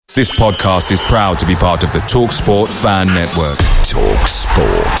This podcast is proud to be part of the TalkSport Fan Network.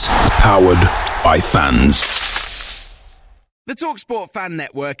 TalkSport. Powered by fans. The TalkSport Fan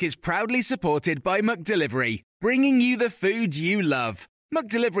Network is proudly supported by McDelivery, bringing you the food you love.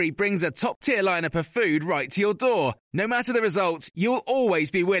 McDelivery brings a top-tier lineup of food right to your door. No matter the result, you'll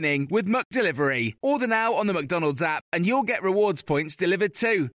always be winning with McDelivery. Order now on the McDonald's app and you'll get rewards points delivered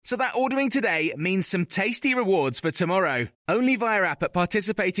too. So that ordering today means some tasty rewards for tomorrow. Only via app at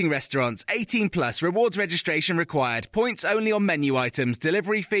participating restaurants. 18 plus. Rewards registration required. Points only on menu items.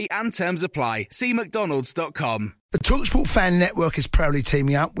 Delivery fee and terms apply. See mcdonalds.com. The TalkSport Fan Network is proudly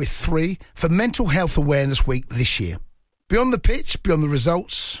teaming up with 3 for Mental Health Awareness Week this year. Beyond the pitch, beyond the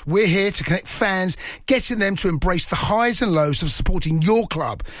results, we're here to connect fans, getting them to embrace the highs and lows of supporting your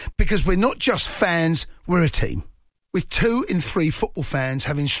club, because we're not just fans, we're a team. With 2 in 3 football fans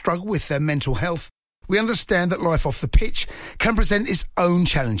having struggled with their mental health, we understand that life off the pitch can present its own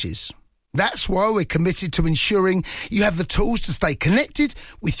challenges. That's why we're committed to ensuring you have the tools to stay connected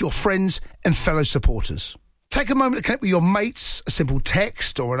with your friends and fellow supporters. Take a moment to connect with your mates. A simple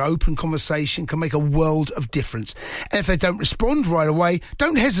text or an open conversation can make a world of difference. And if they don't respond right away,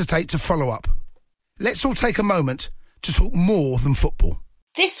 don't hesitate to follow up. Let's all take a moment to talk more than football.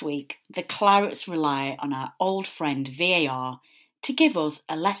 This week, the Clarets rely on our old friend VAR to give us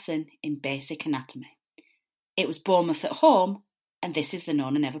a lesson in basic anatomy. It was Bournemouth at home, and this is the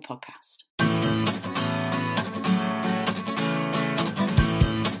Known and Never podcast.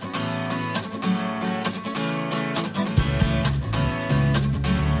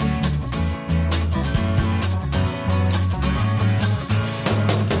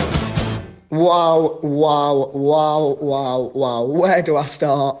 Wow. Where do I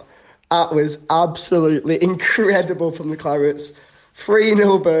start? That was absolutely incredible from the Clarets.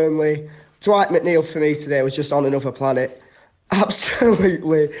 3-0 Burnley. Dwight McNeil for me today was just on another planet.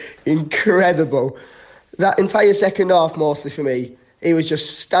 Absolutely incredible. That entire second half, mostly for me, he was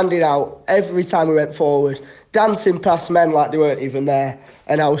just standing out every time we went forward, dancing past men like they weren't even there.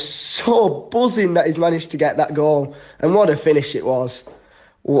 And I was so buzzing that he's managed to get that goal. And what a finish it was.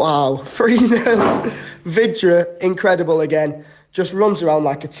 Wow, 3-0. Vidra, incredible again. Just runs around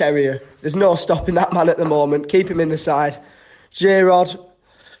like a terrier. There's no stopping that man at the moment. Keep him in the side. Gerrard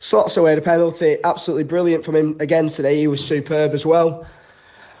slots away the penalty. Absolutely brilliant from him again today. He was superb as well.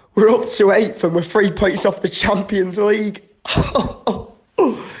 We're up to 8th and we're 3 points off the Champions League.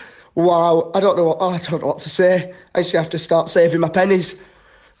 Wow, I don't know what to say. I just have to start saving my pennies.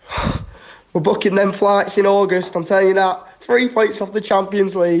 We're booking them flights in August, I'm telling you that. 3 points off the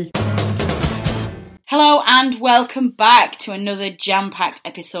Champions League. Hello and welcome back to another jam-packed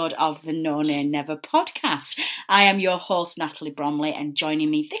episode of the No Nay Never podcast. I am your host, Natalie Bromley, and joining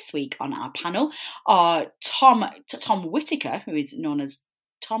me this week on our panel are Tom Whittaker, who is known as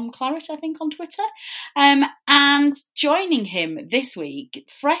Tom Claret, I think, on Twitter. And joining him this week,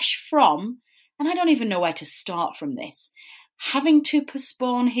 fresh from, and I don't even know where to start from this, having to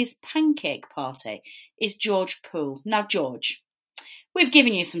postpone his pancake party, is George Poole. Now, George, we've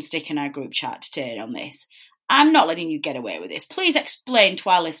given you some stick in our group chat today on this. I'm not letting you get away with this. Please explain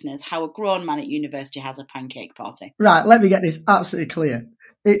to our listeners how a grown man at university has a pancake party. Right, let me get this absolutely clear.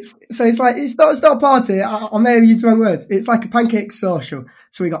 It's not a party. I may have used the wrong words. It's like a pancake social.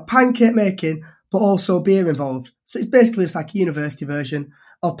 So we got pancake making, but also beer involved. So it's basically just like a university version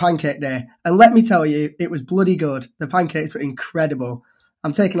of Pancake Day. And let me tell you, it was bloody good. The pancakes were incredible.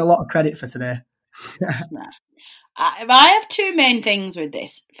 I'm taking a lot of credit for today. I have 2 main things with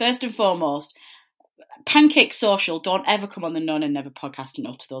this. First and foremost, pancake social, don't ever come on the Known and Never podcast and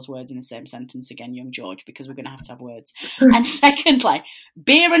utter those words in the same sentence again, young George, because we're going to have words. And secondly,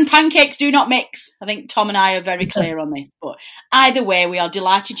 beer and pancakes do not mix. I think Tom and I are very clear on this. But either way, we are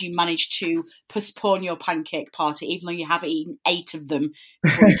delighted you managed to postpone your pancake party, even though you have eaten 8 of them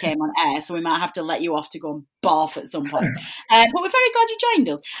before you came on air. So we might have to let you off to go and barf at some point. But we're very glad you joined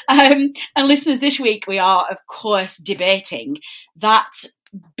us. And listeners, this week we are, of course, debating that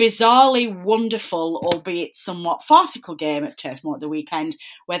bizarrely wonderful, albeit somewhat farcical game at Turf Moor at the weekend,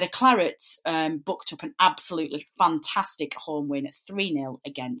 where the Clarets booked up an absolutely fantastic home win at 3-0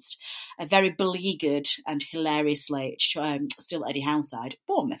 against a very beleaguered and hilariously still Eddie Howe-side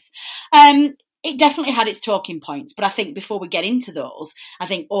Bournemouth. It definitely had its talking points, but I think before we get into those, I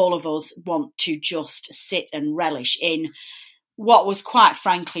think all of us want to just sit and relish in what was quite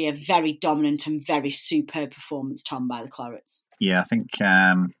frankly a very dominant and very superb performance, Tom, by the Clarets. Yeah, I think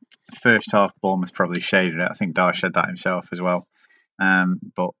first half Bournemouth probably shaded it. I think Dar said that himself as well.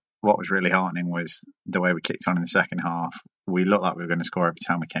 But what was really heartening was the way we kicked on in the second half. We looked like we were going to score every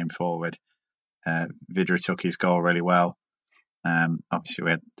time we came forward. Vidra took his goal really well.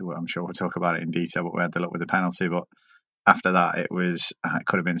 Obviously, I'm sure we'll talk about it in detail, but we had the luck with the penalty. But after that, it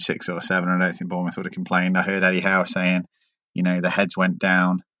could have been 6 or 7. I don't think Bournemouth would have complained. I heard Eddie Howe saying, the heads went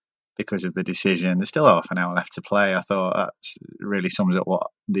down because of the decision. There's still half an hour left to play. I thought that really sums up what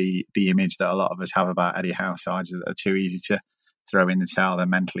the image that a lot of us have about Eddie Howe sides, that are too easy to throw in the towel. They're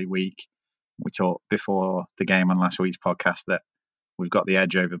mentally weak. We talked before the game on last week's podcast that we've got the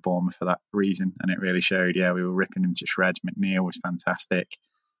edge over Bournemouth for that reason, and it really showed. Yeah, we were ripping them to shreds. McNeil was fantastic.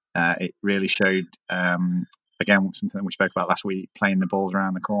 It really showed, again, something we spoke about last week, playing the balls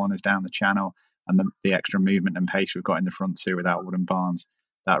around the corners, down the channel, and the extra movement and pace we've got in the front two without Wood and Barnes.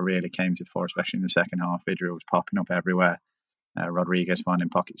 That really came to the fore, especially in the second half. Vidra was popping up everywhere. Rodriguez finding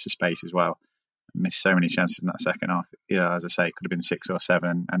pockets of space as well. Missed so many chances in that second half. As I say, it could have been 6 or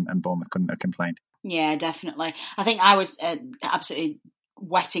 7, and Bournemouth couldn't have complained. Yeah, definitely. I think I was absolutely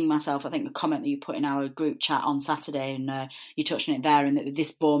wetting myself. I think the comment that you put in our group chat on Saturday, and you touched on it there, and that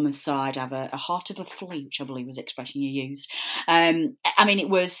this Bournemouth side have a heart of a flea, which I believe was the expression you used. It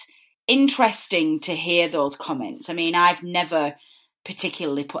was interesting to hear those comments. I've never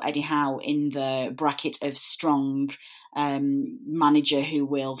particularly put Eddie Howe in the bracket of strong manager who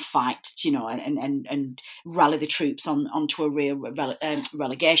will fight, and rally the troops onto a real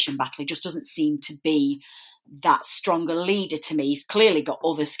relegation battle. He just doesn't seem to be that stronger leader to me. He's clearly got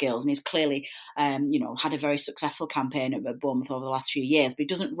other skills, and he's clearly, had a very successful campaign at Bournemouth over the last few years, but he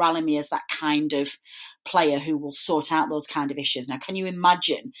doesn't rally me as that kind of player who will sort out those kind of issues. Now, can you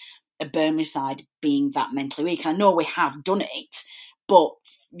imagine a Burnley side being that mentally weak? And I know we have done it, but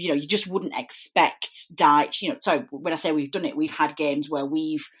you just wouldn't expect Dyche. So when I say we've done it, we've had games where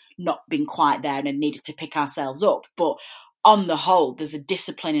we've not been quite there and needed to pick ourselves up. But on the whole, there's a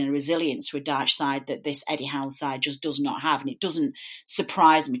discipline and a resilience to a Dyche side that this Eddie Howe side just does not have. And it doesn't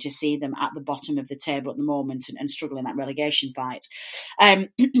surprise me to see them at the bottom of the table at the moment and struggle in that relegation fight.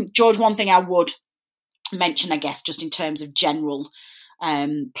 George, one thing I would mention, I guess, just in terms of general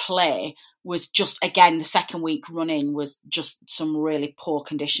play, was just, again, the second week running was just some really poor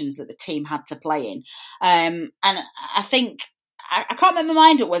conditions that the team had to play in. And I think, I can't make my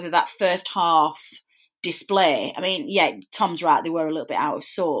mind up whether that first half display, Tom's right, they were a little bit out of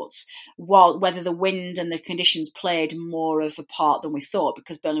sorts, whether the wind and the conditions played more of a part than we thought,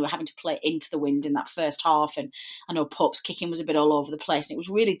 because Burnley were having to play into the wind in that first half, and I know Pope's kicking was a bit all over the place, and it was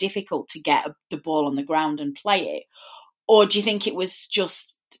really difficult to get the ball on the ground and play it. Or do you think it was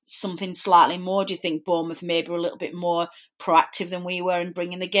just something slightly more? Do you think Bournemouth maybe were a little bit more proactive than we were in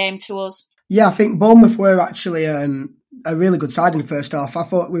bringing the game to us? Yeah, I think Bournemouth were actually a really good side in the first half. I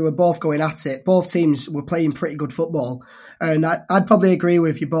thought we were both going at it. Both teams were playing pretty good football. And I'd probably agree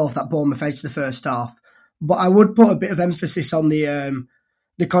with you both that Bournemouth edged the first half. But I would put a bit of emphasis on the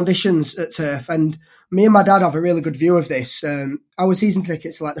conditions at Turf. And me and my dad have a really good view of this. Our season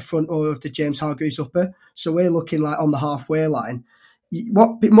tickets are like the front row of the James Hargreaves Upper. So we're looking like on the halfway line.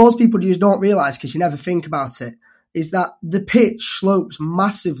 What most people just don't realise, because you never think about it, is that the pitch slopes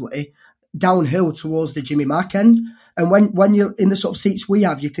massively downhill towards the Jimmy Mack end. And when you're in the sort of seats we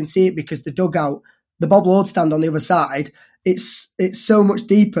have, you can see it because the dugout, the Bob Lord stand on the other side, it's so much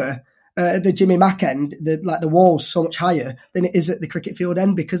deeper at the Jimmy Mack end, the wall's so much higher than it is at the cricket field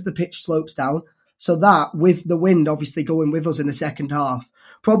end because the pitch slopes down. So that, with the wind obviously going with us in the second half,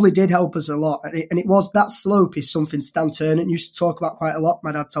 probably did help us a lot. And it was, that slope is something Stan Turnant used to talk about quite a lot,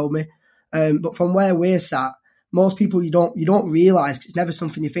 my dad told me. But from where we're sat, most people you don't realise, because it's never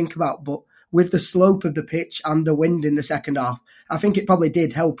something you think about, but with the slope of the pitch and the wind in the second half, I think it probably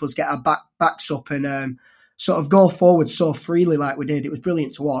did help us get our backs up and sort of go forward so freely like we did. It was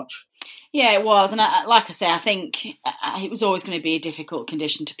brilliant to watch. Yeah, it was. And like I say, I think it was always going to be a difficult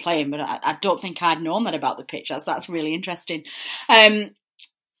condition to play in, but I don't think I'd known that about the pitch. That's really interesting.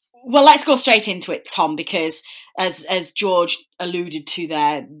 Well, let's go straight into it, Tom, because as George alluded to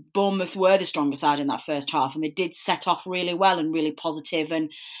there, Bournemouth were the stronger side in that first half, and they did set off really well and really positive,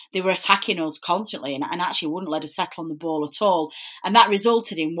 and they were attacking us constantly and actually wouldn't let us settle on the ball at all. And that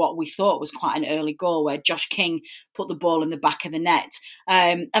resulted in what we thought was quite an early goal, where Josh King put the ball in the back of the net.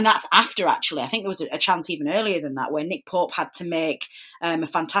 And that's after, actually, I think there was a chance even earlier than that, where Nick Pope had to make a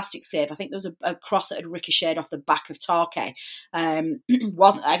fantastic save. I think there was a cross that had ricocheted off the back of Tarke.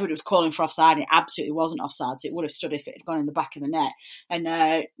 Everybody was calling for offside, and it absolutely wasn't offside, so it would have stood if it had gone in the back of the net. And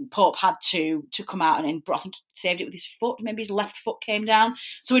Pope had to come out, and I think he saved it with his foot. Maybe his left foot came down.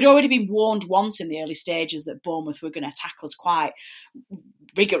 So we'd already been warned once in the early stages that Bournemouth were going to attack us quite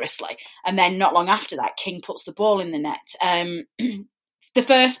rigorously. And then not long after that, King puts the ball in the net. The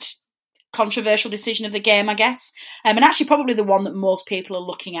first controversial decision of the game, I guess. And actually probably the one that most people are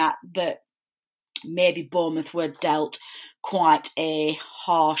looking at, that maybe Bournemouth were dealt quite a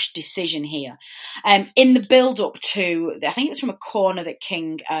harsh decision here. In the build-up to, I think it was from a corner that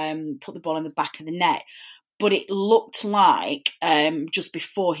King put the ball in the back of the net, but it looked like just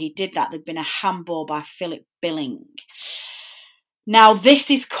before he did that, there'd been a handball by Philip Billing. Now,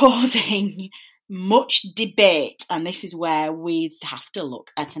 this is causing much debate, and this is where we have to look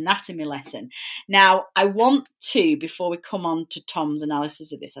at anatomy lesson. Now, I want to, before we come on to Tom's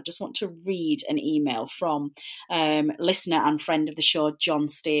analysis of this, I just want to read an email from listener and friend of the show, John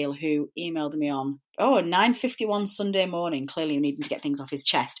Steele, who emailed me on 9:51 Sunday morning, clearly needing to get things off his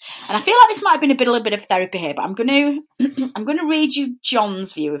chest. And I feel like this might have been a little bit of therapy here, but I'm going to read you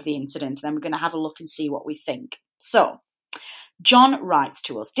John's view of the incident, and then we're going to have a look and see what we think. So, John writes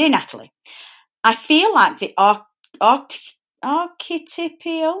to us, "Dear Natalie, I feel like the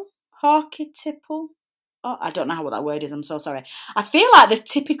archetypal, I don't know what that word is, I'm so sorry. I feel like the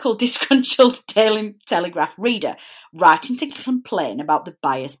typical disgruntled Daily Telegraph reader writing to complain about the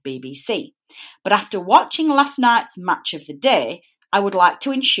biased BBC. But after watching last night's match of the day, I would like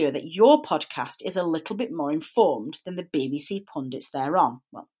to ensure that your podcast is a little bit more informed than the BBC pundits thereon."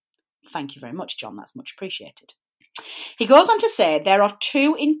 Well, thank you very much, John. That's much appreciated. He goes on to say there are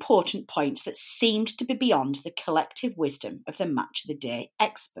two important points that seemed to be beyond the collective wisdom of the match of the day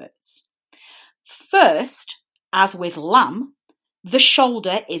experts. First, as with Lamb, the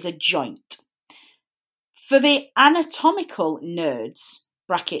shoulder is a joint. For the anatomical nerds,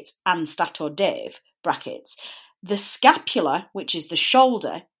 brackets, Anstat or Dave, brackets, the scapula, which is the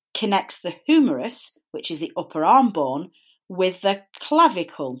shoulder, connects the humerus, which is the upper arm bone, with the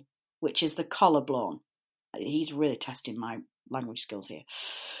clavicle, which is the collarbone. He's really testing my language skills here.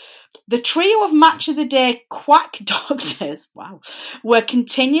 The trio of match of the day quack doctors, were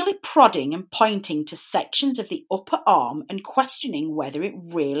continually prodding and pointing to sections of the upper arm and questioning whether it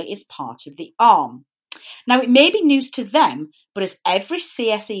really is part of the arm. Now, it may be news to them, but as every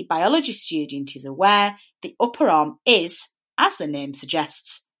CSE biology student is aware, the upper arm is, as the name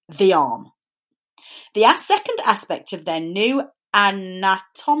suggests, the arm. The second aspect of their new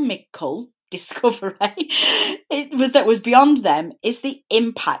anatomical discovery that was beyond them is the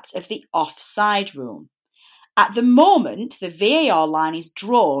impact of the offside rule. At the moment, the VAR line is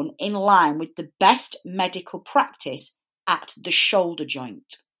drawn in line with the best medical practice at the shoulder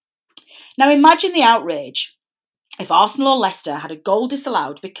joint. Now imagine the outrage if Arsenal or Leicester had a goal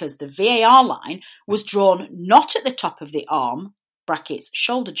disallowed because the VAR line was drawn not at the top of the arm, brackets,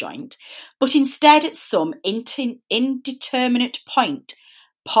 shoulder joint, but instead at some indeterminate point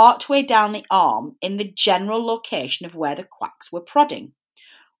partway down the arm in the general location of where the quacks were prodding.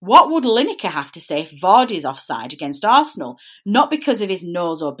 What would Lineker have to say if Vardy's offside against Arsenal, not because of his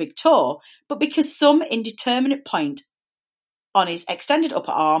nose or big toe, but because some indeterminate point on his extended upper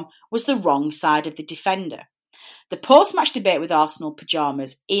arm was the wrong side of the defender? The post-match debate with Arsenal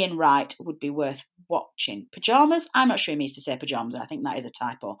pyjamas, Ian Wright, would be worth watching. Pyjamas? I'm not sure he means to say pyjamas, I think that is a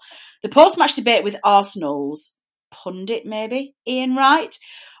typo. The post-match debate with Arsenal's pundit, maybe, Ian Wright,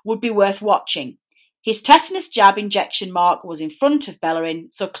 would be worth watching. His tetanus jab injection mark was in front of Bellerin,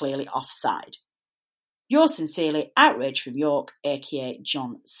 so clearly offside. Yours sincerely, Outrage from York, aka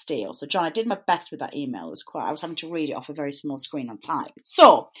John Steele. So, John, I did my best with that email. I was having to read it off a very small screen on type.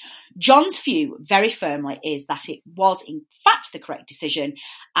 So, John's view, very firmly, is that it was in fact the correct decision,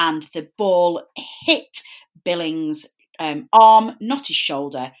 and the ball hit Billing's arm, not his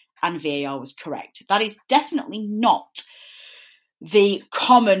shoulder, and VAR was correct. That is definitely not the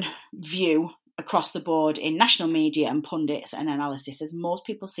common view across the board in national media and pundits and analysis, as most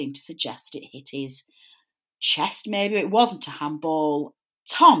people seem to suggest it hit his chest, maybe. It wasn't a handball.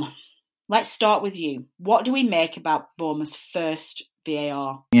 Tom, let's start with you. What do we make about Bournemouth's first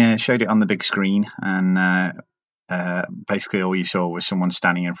VAR? Yeah, showed it on the big screen, and basically all you saw was someone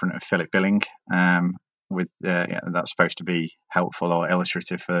standing in front of Philip Billing. That's supposed to be helpful or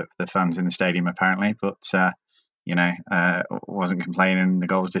illustrative for the fans in the stadium, apparently. But, wasn't complaining. The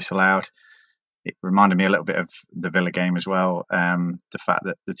goal was disallowed. It reminded me a little bit of the Villa game as well. The fact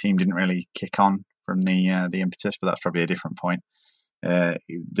that the team didn't really kick on from the impetus, but that's probably a different point. It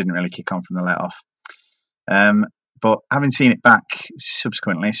didn't really kick on from the let-off. But having seen it back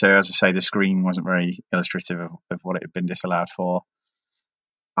subsequently, so as I say, the screen wasn't very illustrative of what it had been disallowed for.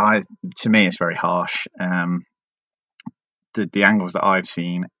 To me, it's very harsh. The angles that I've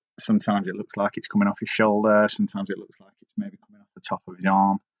seen, sometimes it looks like it's coming off his shoulder. Sometimes it looks like it's maybe coming off the top of his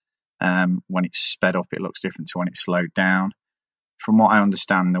arm. When it's sped up, it looks different to when it's slowed down. From what I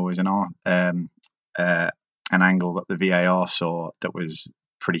understand, there was an angle that the VAR saw that was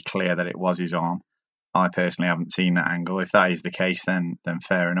pretty clear that it was his arm. I personally haven't seen that angle. If that is the case, then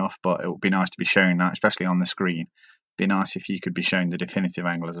fair enough. But it would be nice to be shown that, especially on the screen, be nice if you could be shown the definitive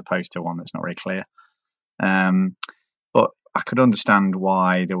angle as opposed to one that's not very clear. But I could understand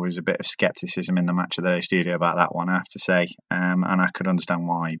why there was a bit of scepticism in the Match of the Day studio about that one, I have to say. And I could understand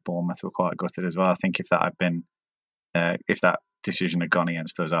why Bournemouth were quite gutted as well. I think if that decision had gone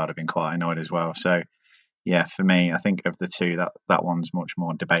against us, I'd have been quite annoyed as well. So, yeah, for me, I think of the two, that one's much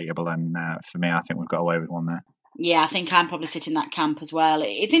more debatable. And for me, I think we've got away with one there. Yeah, I think I'm probably sitting in that camp as well.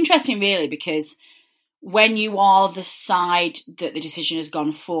 It's interesting, really, because when you are the side that the decision has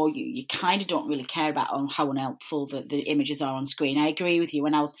gone for you, you kind of don't really care about how unhelpful the images are on screen. I agree with you.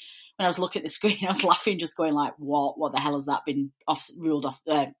 When I was looking at the screen, I was laughing, just going like, what the hell has that been ruled off,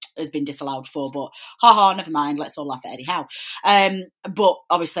 has been disallowed for? But never mind, let's all laugh at Eddie Howe. But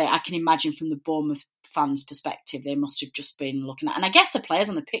obviously I can imagine from the Bournemouth fans' perspective, they must have just been looking at, and I guess the players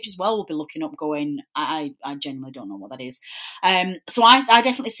on the pitch as well will be looking up going, I genuinely don't know what that is. So I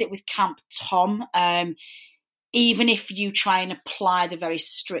definitely sit with Camp Tom. Even if you try and apply the very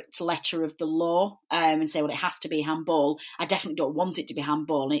strict letter of the law and say, well, it has to be handball, I definitely don't want it to be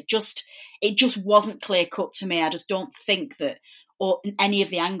handball. And it just wasn't clear cut to me. I just don't think that, or any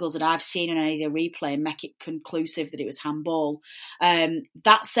of the angles that I've seen in any of the replay, make it conclusive that it was handball.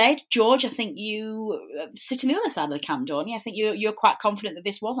 That said, George, I think you sit on the other side of the camp, don't you? I think you're quite confident that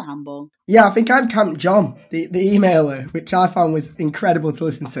this was a handball. Yeah, I think I'm Camp John, the emailer, which I found was incredible to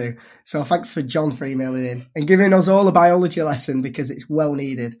listen to. So thanks for John for emailing in and giving us all a biology lesson, because it's well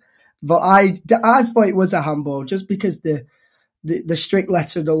needed. But I thought it was a handball just because the strict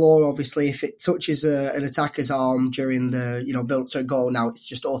letter of the law, obviously, if it touches an attacker's arm during the build up to a goal, now it's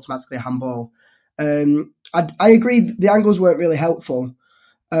just automatically a handball. I agree the angles weren't really helpful,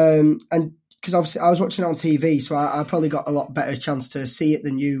 and because obviously I was watching it on TV, so I probably got a lot better chance to see it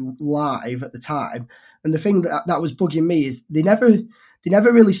than you live at the time. And the thing that was bugging me is they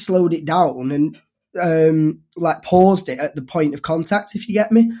never really slowed it down and paused it at the point of contact, if you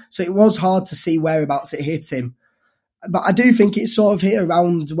get me. So it was hard to see whereabouts it hit him. But I do think it sort of hit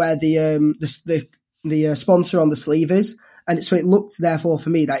around where the sponsor on the sleeve is, and so it looked, therefore,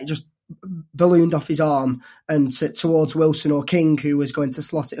 for me, that it just ballooned off his arm and towards Wilson or King, who was going to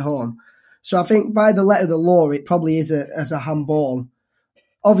slot it home. So I think by the letter of the law, it probably is as a handball.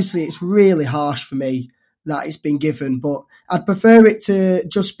 Obviously, it's really harsh for me that it's been given, but I'd prefer it to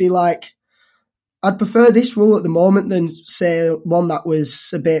just be like, I'd prefer this rule at the moment than, say, one that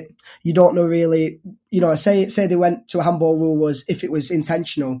was a bit, you don't know really, say they went to a handball rule was if it was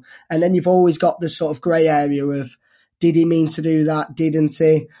intentional, and then you've always got this sort of grey area of, did he mean to do that, didn't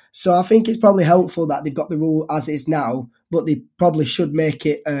he? So I think it's probably helpful that they've got the rule as is now, but they probably should make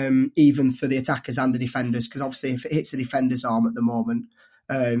it even for the attackers and the defenders, because obviously if it hits the defender's arm at the moment,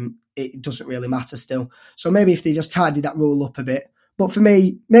 it doesn't really matter still. So maybe if they just tidy that rule up a bit. But for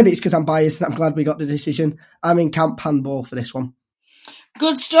me, maybe it's because I'm biased and I'm glad we got the decision. I'm in camp handball for this one.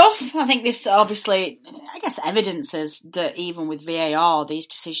 Good stuff. I think this obviously, I guess, evidences that even with VAR, these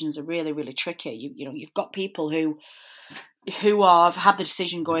decisions are really, really tricky. You've got people who have had the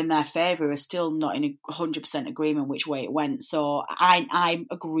decision go in their favour are still not in 100% agreement which way it went. So I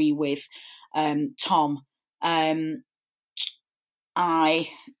agree with Tom. I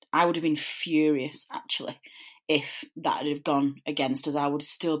would have been furious, actually, if that had gone against us. I would have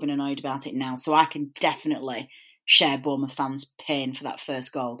still been annoyed about it now. So I can definitely share Bournemouth fans' pain for that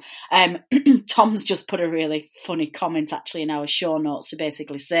first goal. Tom's just put a really funny comment actually in our show notes to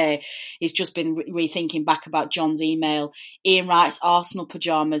basically say he's just been rethinking back about John's email. Ian writes Arsenal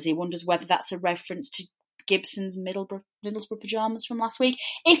pyjamas. He wonders whether that's a reference to Gibson's Middlesbrough pyjamas from last week.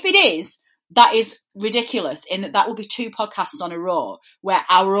 If it is, that is ridiculous in that will be 2 podcasts on a row where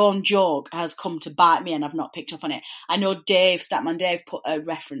our own joke has come to bite me and I've not picked up on it. I know Statman Dave put a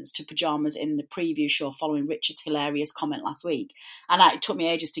reference to pyjamas in the preview show following Richard's hilarious comment last week. And it took me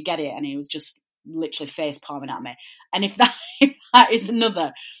ages to get it, and he was just literally face palming at me. And if that is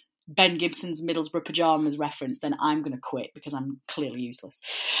another Ben Gibson's Middlesbrough pyjamas reference, then I'm going to quit because I'm clearly useless.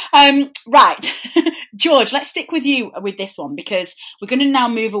 Right. George, let's stick with you with this one, because we're going to now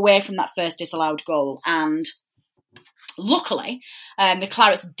move away from that first disallowed goal. And luckily, the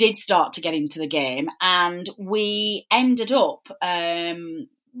Clarets did start to get into the game, and we ended up really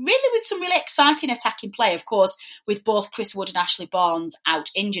with some really exciting attacking play. Of course, with both Chris Wood and Ashley Barnes out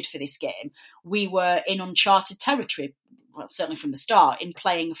injured for this game, we were in uncharted territory, well, certainly from the start, in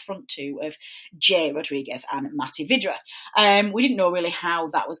playing a front two of Jay Rodriguez and Matty Vidra. We didn't know really how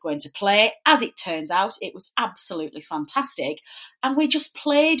that was going to play. As it turns out, it was absolutely fantastic. And we just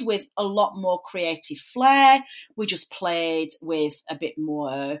played with a lot more creative flair. We just played with a bit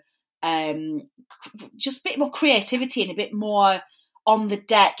more, just a bit more creativity and a bit more on the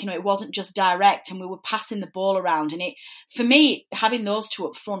deck. It wasn't just direct, and we were passing the ball around. And for me, having those two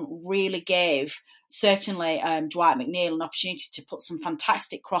up front really gave certainly Dwight McNeil an opportunity to put some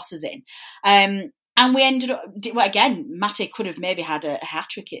fantastic crosses in. And we ended up, again, Matty could have maybe had a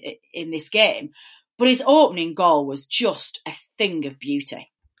hat-trick in this game, but his opening goal was just a thing of beauty.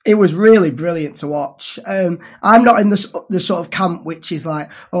 It was really brilliant to watch. I'm not in the sort of camp which is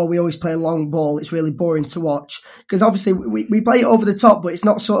like, oh, we always play a long ball, it's really boring to watch. Because obviously we play it over the top, but it's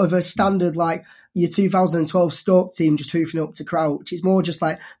not sort of a standard like your 2012 Stoke team just hoofing up to Crouch. It's more just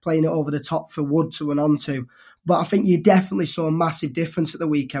like playing it over the top for Wood to run onto. But I think you definitely saw a massive difference at the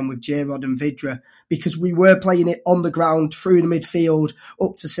weekend with J-Rod and Vydra, because we were playing it on the ground through the midfield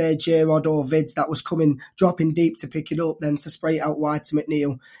up to, say, J-Rod or Vids that was dropping deep to pick it up, then to spray it out wide to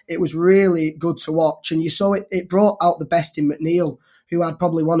McNeil. It was really good to watch, and you saw it brought out the best in McNeil, who had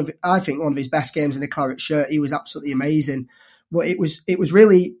probably one of his best games in the claret shirt. He was absolutely amazing. But it was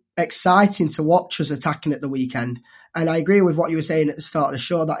really exciting to watch us attacking at the weekend. And I agree with what you were saying at the start of the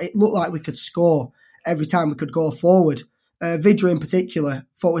show, that it looked like we could score every time we could go forward. Vydra in particular,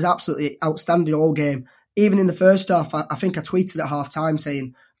 thought was absolutely outstanding all game. Even in the first half, I think I tweeted at half-time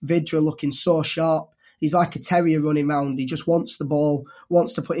saying, Vydra looking so sharp. He's like a terrier running round. He just wants the ball,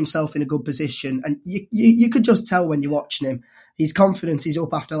 wants to put himself in a good position. And you could just tell when you're watching him. His confidence is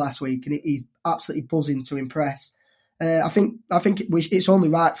up after last week, and he's absolutely buzzing to impress. I think it's only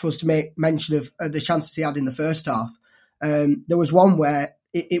right for us to make mention of the chances he had in the first half. There was one where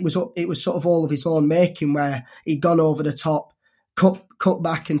it was sort of all of his own making, where he'd gone over the top, cut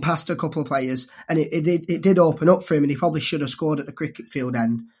back and past a couple of players, and it did open up for him, and he probably should have scored at the cricket field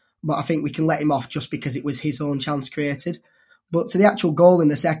end. But I think we can let him off just because it was his own chance created. But to the actual goal in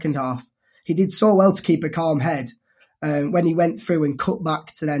the second half, he did so well to keep a calm head when he went through and cut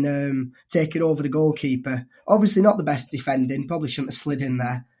back to then take it over the goalkeeper. Obviously not the best defending, probably shouldn't have slid in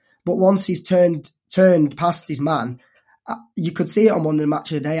there. But once he's turned past his man, you could see it on one of the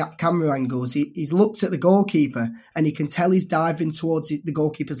match of the day at camera angles. He's looked at the goalkeeper, and you can tell he's diving towards the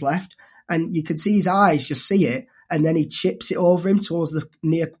goalkeeper's left, and you can see his eyes just see it, and then he chips it over him towards the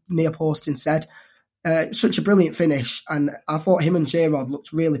near post instead. Such a brilliant finish, and I thought him and J-Rod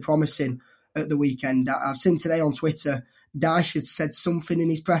looked really promising at the weekend. I've seen today on Twitter, Dyche has said something in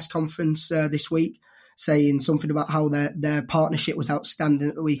his press conference this week, saying something about how their partnership was outstanding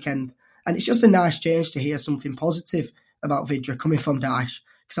at the weekend. And it's just a nice change to hear something positive about Vydra coming from Dyche,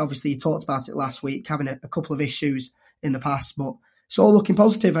 because obviously he talked about it last week, having a couple of issues in the past, but it's all looking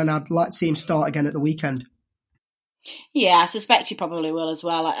positive, and I'd like to see him start again at the weekend. Yeah, I suspect he probably will as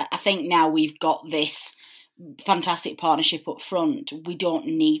well. I think now we've got this fantastic partnership up front, we don't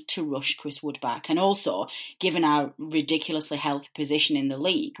need to rush Chris Wood back. And also, given our ridiculously healthy position in the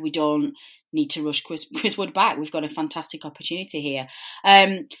league, we don't need to rush Chris Wood back. We've got a fantastic opportunity here.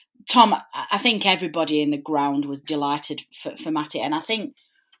 Tom, I think everybody in the ground was delighted for Matty, and I think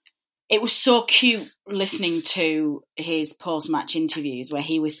it was so cute listening to his post-match interviews where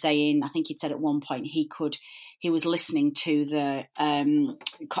he was saying, I think he'd said at one point he was listening to the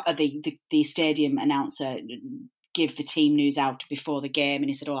stadium announcer give the team news out before the game, and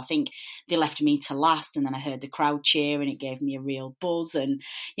he said, I think they left me to last, and then I heard the crowd cheer and it gave me a real buzz. And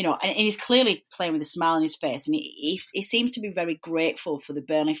and he's clearly playing with a smile on his face, and he seems to be very grateful for the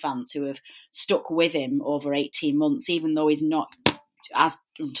Burnley fans who have stuck with him over 18 months, even though he's not, as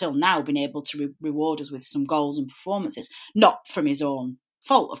until now, been able to reward us with some goals and performances, not from his own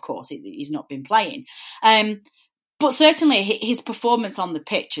fault, of course. He's not been playing. But certainly his performance on the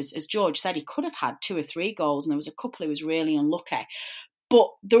pitch, as George said, he could have had 2 or 3 goals, and there was a couple he was really unlucky. But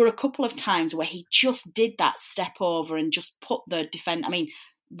there were a couple of times where he just did that step over and just put the defend. I mean,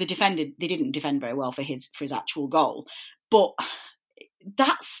 they didn't defend very well for his actual goal, but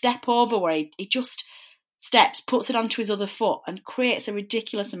that step over where he just steps, puts it onto his other foot, and creates a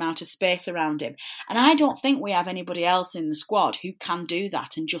ridiculous amount of space around him. And I don't think we have anybody else in the squad who can do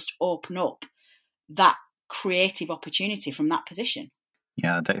that and just open up that creative opportunity from that position.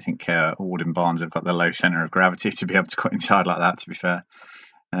 Yeah, I don't think Ward and Barnes have got the low centre of gravity to be able to cut inside like that, to be fair.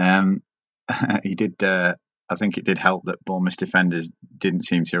 He did. I think it did help that Bournemouth defenders didn't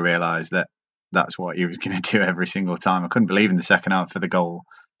seem to realise that that's what he was going to do every single time. I couldn't believe in the second half for the goal,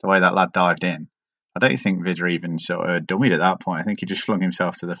 the way that lad dived in. I don't think Vydra even sort of dummied at that point. I think he just flung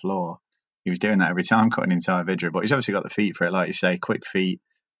himself to the floor. He was doing that every time, cutting inside Vydra, but he's obviously got the feet for it, like you say, quick feet,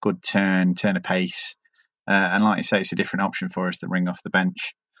 good turn of pace. And like you say, it's a different option for us to ring off the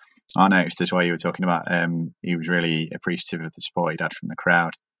bench. I noticed as well, you were talking about he was really appreciative of the support he'd had from the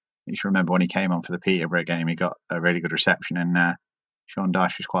crowd. You should remember when he came on for the Peterborough game, he got a really good reception, and Sean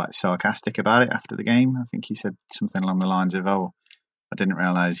Dyche was quite sarcastic about it after the game. I think he said something along the lines of, I didn't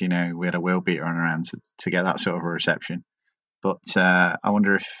realise, we had a wheel beater on our hands to get that sort of a reception. But I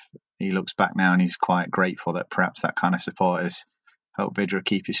wonder if he looks back now and he's quite grateful that perhaps that kind of support has helped Vydra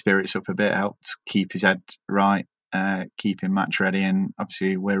keep his spirits up a bit, helped keep his head right, keep him match ready, and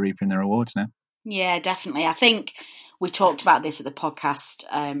obviously we're reaping the rewards now. Yeah, definitely. I think we talked about this at the podcast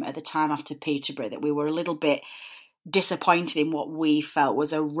at the time after Peterborough, that we were a little bit disappointed in what we felt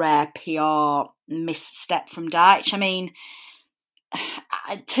was a rare PR misstep from Dyche. I mean,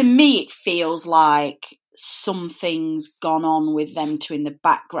 to me, it feels like something's gone on with them two in the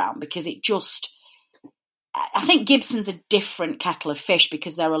background, because I think Gibson's a different kettle of fish,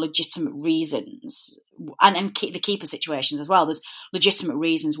 because there are legitimate reasons, and the keeper situations as well. There's legitimate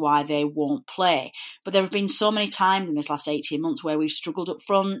reasons why they won't play. But there have been so many times in this last 18 months where we've struggled up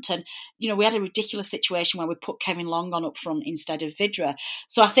front. And, we had a ridiculous situation where we put Kevin Long on up front instead of Vydra.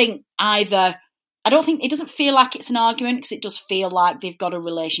 So I think I don't think, it doesn't feel like it's an argument, because it does feel like they've got a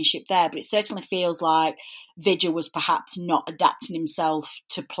relationship there, but it certainly feels like Vydra was perhaps not adapting himself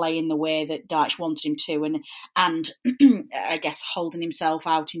to play in the way that Dyche wanted him to, and I guess holding himself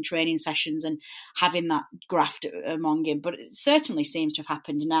out in training sessions and having that graft among him. But it certainly seems to have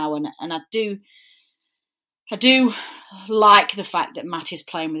happened now, and I do like the fact that Matt is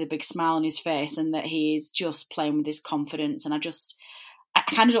playing with a big smile on his face, and that he is just playing with his confidence, and I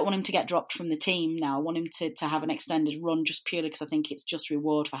kind of don't want him to get dropped from the team now. I want him to have an extended run, just purely because I think it's just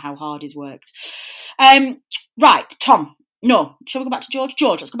reward for how hard he's worked. Right, Tom. No, shall we go back to George?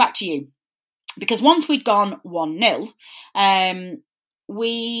 George, let's go back to you. Because once we'd gone 1-0,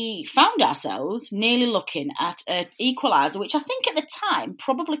 we found ourselves nearly looking at an equaliser, which I think at the time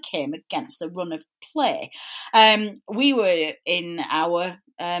probably came against the run of play. We were in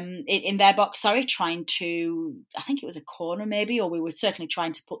their box, trying to, I think it was a corner maybe, or we were certainly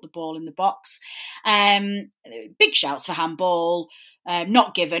trying to put the ball in the box. Big shouts for handball,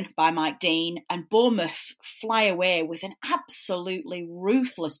 not given by Mike Dean, and Bournemouth fly away with an absolutely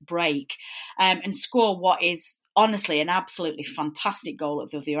ruthless break and score what is honestly an absolutely fantastic goal at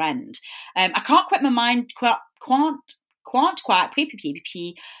the other end. I can't quite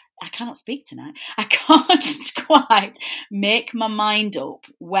I cannot speak tonight. I can't quite make my mind up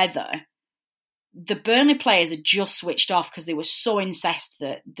whether the Burnley players had just switched off because they were so incensed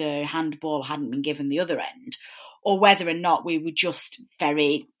that the handball hadn't been given the other end, or whether or not we were just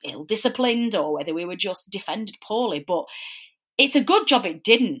very ill-disciplined, or whether we were just defended poorly. But it's a good job it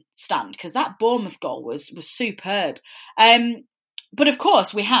didn't stand, because that Bournemouth goal was superb. But of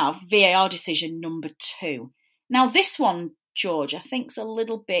course, we have VAR decision number 2. Now, this one, George, I think's a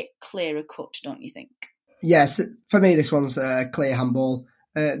little bit clearer cut, don't you think? Yes, for me, this one's a clear handball.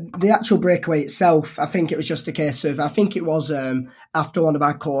 The actual breakaway itself, I think it was just a case of, I think it was after one of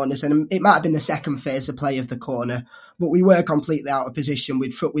our corners, and it might have been the second phase of play of the corner, but we were completely out of position.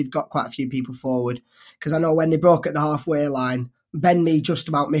 We'd got quite a few people forward, because I know when they broke at the halfway line, Ben Mee just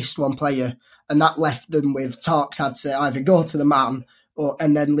about missed one player, and that left them with Tarks had to either go to the man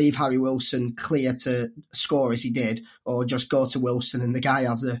and then leave Harry Wilson clear to score as he did, or just go to Wilson and the guy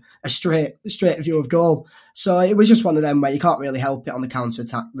has a straight view of goal. So it was just one of them where you can't really help it on the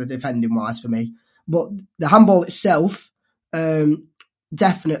counter-attack, the defending wise for me. But the handball itself,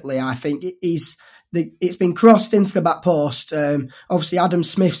 definitely, I think it's been crossed into the back post. Obviously, Adam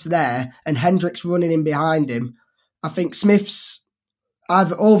Smith's there and Hendricks running in behind him. I think Smith's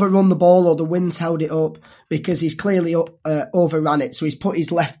either overrun the ball or the wind's held it up, because he's clearly overran it. So he's put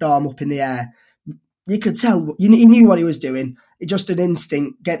his left arm up in the air. You could tell, he knew what he was doing. It's just an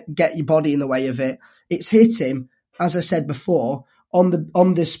instinct, get your body in the way of it. It's hit him, as I said before, on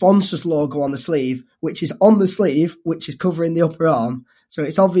the sponsor's logo on the sleeve, which is on the sleeve, which is covering the upper arm. So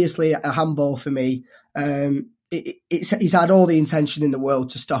it's obviously a handball for me. He's had all the intention in the world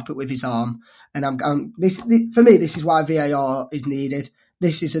to stop it with his arm. And for me, this is why VAR is needed.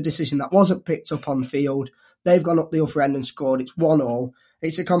 This is a decision that wasn't picked up on field. They've gone up the other end and scored. It's 1-1.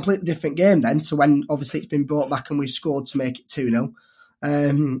 It's a completely different game then. So when obviously it's been brought back and we've scored to make it 2-0.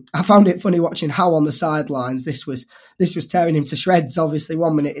 I found it funny watching Howe on the sidelines. This was tearing him to shreds. Obviously,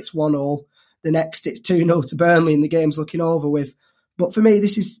 1 minute it's 1-1. The next it's 2-0 to Burnley and the game's looking over with. But for me,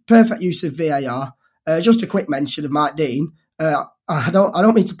 this is perfect use of VAR. Just a quick mention of Mike Dean. I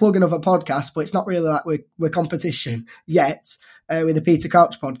don't mean to plug another podcast, but it's not really like we're competition yet. With the Peter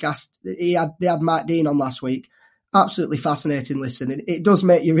Couch podcast, they had Mike Dean on last week. Absolutely fascinating listen. It does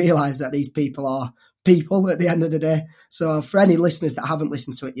make you realise that these people are people at the end of the day. So for any listeners that haven't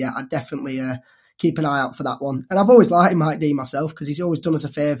listened to it yet, I'd definitely keep an eye out for that one. And I've always liked Mike Dean myself, because he's always done us a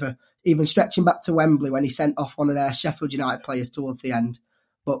favour, even stretching back to Wembley when he sent off one of their Sheffield United players towards the end.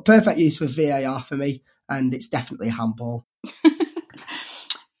 But perfect use for VAR for me, and it's definitely a handball.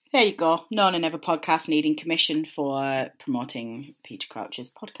 There you go. No One and Never podcast needing commission for promoting Peter Crouch's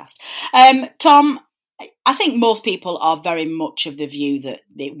podcast. Tom, I think most people are very much of the view that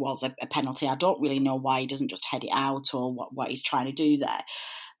it was a penalty. I don't really know why he doesn't just head it out or what he's trying to do there.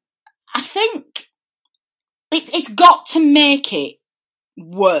 I think it's got to make it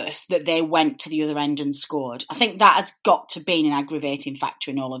worse that they went to the other end and scored. I think that has got to be an aggravating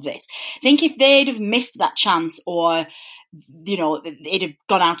factor in all of this. I think if they'd have missed that chance, or it had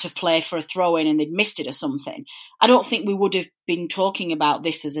gone out of play for a throw-in and they'd missed it or something, I don't think we would have been talking about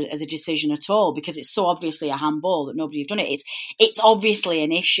this as a decision at all, because it's so obviously a handball that nobody had done it. It's obviously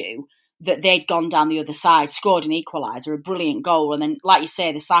an issue that they'd gone down the other side, scored an equaliser, a brilliant goal, and then, like you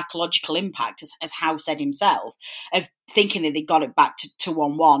say, the psychological impact, as Howe said himself, of thinking that they got it back to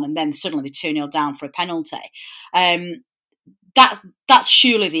 1-1 and then suddenly they're 2-0 down for a penalty. That's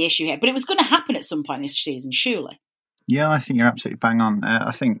surely the issue here. But it was going to happen at some point this season, surely. Yeah, I think you're absolutely bang on.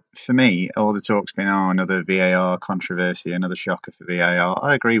 I think, for me, all the talk's been, another VAR controversy, another shocker for VAR.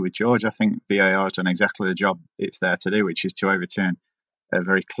 I agree with George. I think VAR has done exactly the job it's there to do, which is to overturn a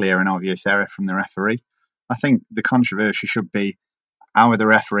very clear and obvious error from the referee. I think the controversy should be, how are the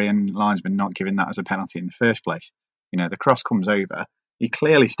referee and linesman not giving that as a penalty in the first place? The cross comes over, he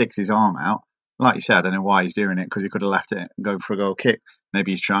clearly sticks his arm out. Like you said, I don't know why he's doing it, because he could have left it and go for a goal kick.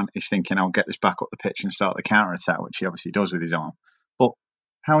 Maybe he's thinking, I'll get this back up the pitch and start the counter-attack, which he obviously does with his arm. But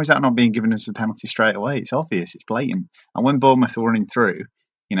how is that not being given as a penalty straight away? It's obvious, it's blatant. And when Bournemouth were running through,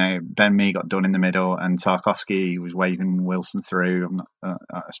 Ben Mee got done in the middle, and Tarkowski was waving Wilson through. I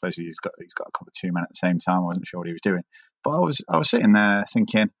suppose he's got a couple of 2 men at the same time. I wasn't sure what he was doing, but I was sitting there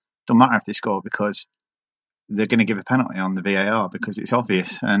thinking, don't matter if they score, because they're going to give a penalty on the VAR because it's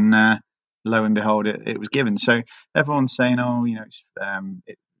obvious. And lo and behold, it was given. So everyone's saying, VAR is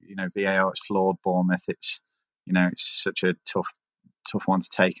flawed. Bournemouth, it's such a tough one to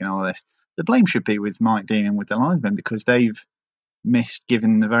take, and all this. The blame should be with Mike Dean and with the linesmen, because they've missed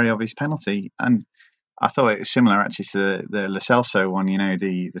giving the very obvious penalty. And I thought it was similar actually to the Lo Celso one,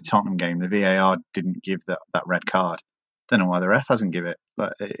 the Tottenham game. The VAR didn't give that red card. Don't know why the ref hasn't give it,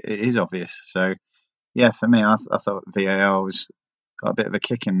 but it is obvious. So yeah, for me, I thought VAR got a bit of a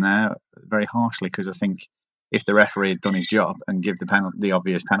kick in there very harshly, because I think if the referee had done his job and give the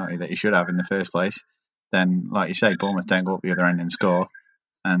obvious penalty that he should have in the first place, then, like you say, Bournemouth don't go up the other end and score,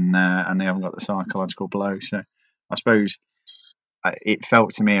 and they haven't got the psychological blow. So I suppose it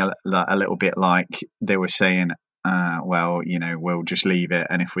felt to me a little bit like they were saying, we'll just leave it,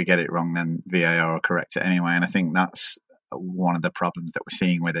 and if we get it wrong, then VAR will correct it anyway. And I think that's one of the problems that we're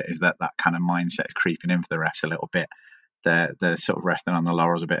seeing with it, is that kind of mindset is creeping in for the refs a little bit. They're sort of resting on the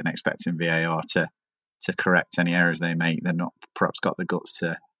laurels a bit and expecting VAR to correct any errors they make. They're not perhaps got the guts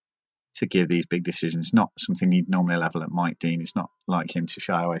to give these big decisions. Not something you'd normally level at Mike Dean. It's not like him to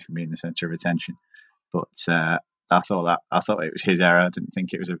shy away from being the centre of attention. But I thought it was his error. I didn't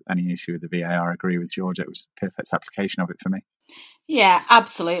think it was any issue with the VAR. I agree with George. It was a perfect application of it for me. Yeah,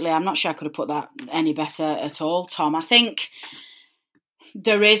 absolutely. I'm not sure I could have put that any better at all, Tom. I think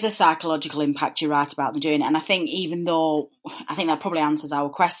there is a psychological impact, you're right about them doing it. And I think that probably answers our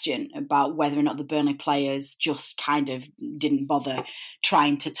question about whether or not the Burnley players just kind of didn't bother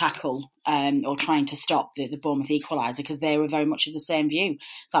trying to tackle or trying to stop the Bournemouth equaliser, because they were very much of the same view.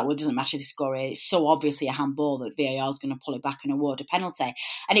 It's like, well, it doesn't matter if they score it. It's so obviously a handball that VAR is going to pull it back and award a penalty.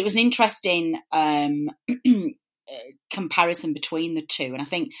 And it was an interesting comparison between the two, and I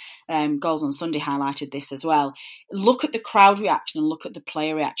think Goals on Sunday highlighted this as well. Look at the crowd reaction and look at the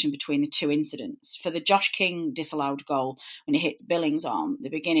player reaction between the two incidents. For the Josh King disallowed goal, when it hits Billings' arm at the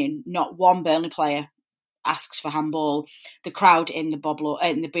beginning, not one Burnley player asks for handball. The crowd in the BOL,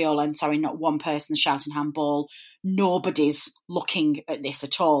 not one person shouting handball. Nobody's looking at this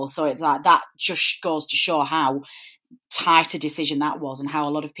at all. So it's like that just goes to show how tight a decision that was, and how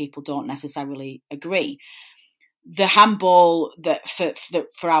a lot of people don't necessarily agree. The handball that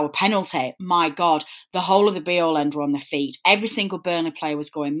for our penalty, my God, the whole of the BOL end were on their feet. Every single Burnley player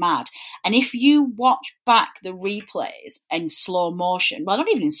was going mad. And if you watch back the replays in slow motion, well, not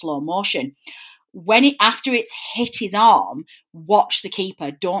even in slow motion, after it's hit his arm, watch the keeper.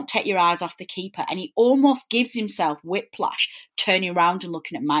 Don't take your eyes off the keeper. And he almost gives himself whiplash, turning around and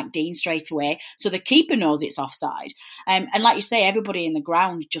looking at Mike Dean straight away. So the keeper knows it's offside. And like you say, everybody in the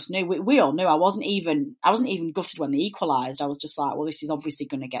ground just knew. We all knew. I wasn't even gutted when they equalised. I was just like, well, this is obviously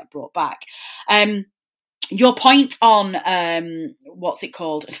going to get brought back. Your point on what's it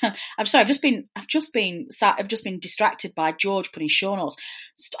called? I'm sorry. I've just been distracted by George putting show notes.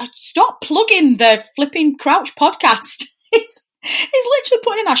 Stop plugging the flipping Crouch podcast. He's literally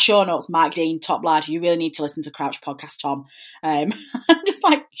putting in our show notes. Mike Dean, top lad. You really need to listen to Crouch podcast, Tom. I'm just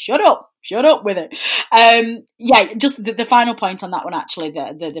like, shut up with it. Just the final point on that one, actually,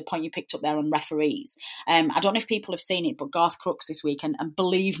 the point you picked up there on referees. I don't know if people have seen it, but Garth Crooks this week, and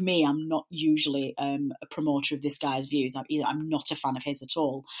believe me, I'm not usually a promoter of this guy's views. I'm not a fan of his at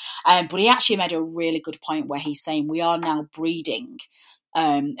all. But he actually made a really good point where he's saying we are now breeding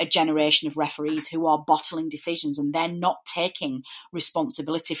a generation of referees who are bottling decisions, and they're not taking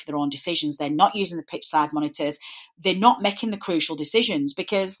responsibility for their own decisions. They're not using the pitch side monitors. They're not making the crucial decisions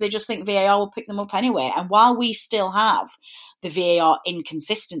because they just think VAR will pick them up anyway. And while we still have the VAR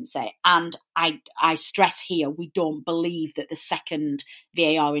inconsistency, and I stress here, we don't believe that the second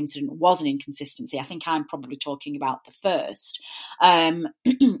VAR incident was an inconsistency. I think I'm probably talking about the first,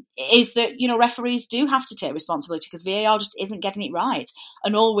 is that, referees do have to take responsibility because VAR just isn't getting it right.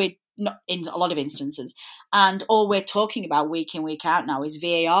 And not in a lot of instances, and all we're talking about week in, week out now is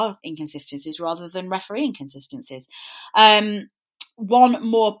VAR inconsistencies rather than referee inconsistencies. One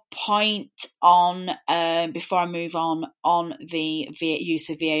more point on before I move on the use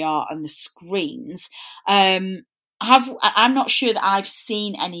of VAR and the screens. I'm not sure that I've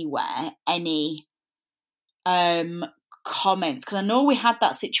seen anywhere any comments, because I know we had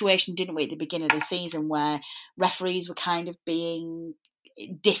that situation, didn't we, at the beginning of the season where referees were kind of being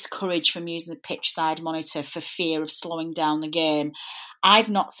discouraged from using the pitch side monitor for fear of slowing down the game. I've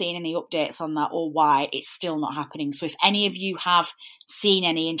not seen any updates on that or why it's still not happening. So if any of you have seen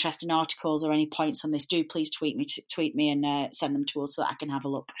any interesting articles or any points on this, do please tweet me and send them to us so that I can have a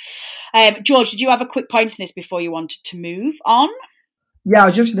look. George, did you have a quick point on this before you wanted to move on? Yeah, I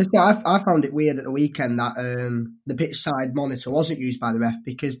was just going to say, I found it weird at the weekend that the pitch side monitor wasn't used by the ref,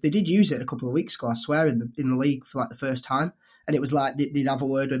 because they did use it a couple of weeks ago, I swear, in the league for like the first time. And it was like they'd have a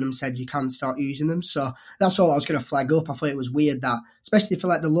word with them, said you can start using them. So that's all I was going to flag up. I thought it was weird that, especially for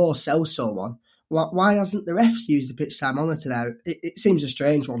like the Lo Celso one, why hasn't the refs used the pitch side monitor there? It seems a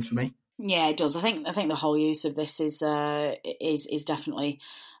strange one for me. Yeah, it does. I think the whole use of this is definitely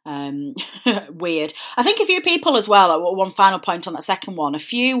weird. I think a few people as well, one final point on that second one, a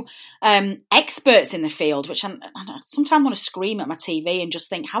few experts in the field, which I sometimes want to scream at my TV and just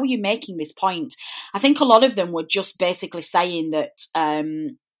think, how are you making this point? I think a lot of them were just basically saying that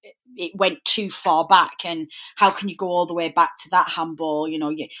it went too far back, and how can you go all the way back to that handball?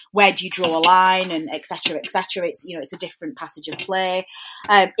 Where do you draw a line, and et cetera, et cetera. It's it's a different passage of play.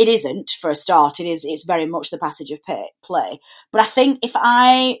 It isn't, for a start. It's very much the passage of play. But I think if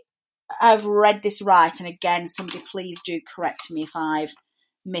I have read this right, and again, somebody please do correct me if I've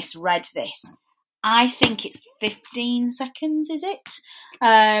misread this, I think it's 15 seconds, is it?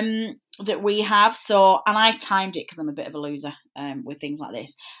 That we have. So, and I timed it because I'm a bit of a loser with things like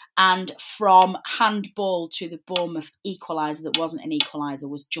this. And from handball to the Bournemouth equaliser that wasn't an equaliser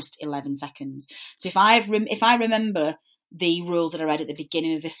was just 11 seconds. So if I remember the rules that I read at the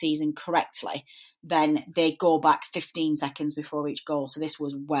beginning of the season correctly, then they go back 15 seconds before each goal. So this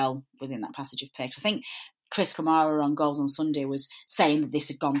was well within that passage of play. So I think Chris Kamara on Goals on Sunday was saying that this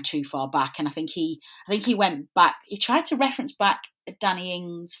had gone too far back, and I think he went back. He tried to reference back a Danny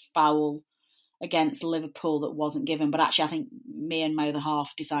Ings foul against Liverpool that wasn't given, but actually I think me and my other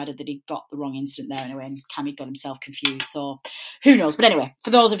half decided that he got the wrong instant there anyway, and Cammy got himself confused, so who knows. But anyway, for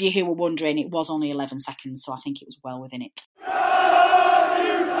those of you who were wondering, it was only 11 seconds, so I think it was well within it.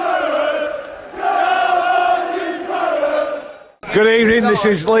 Good evening, this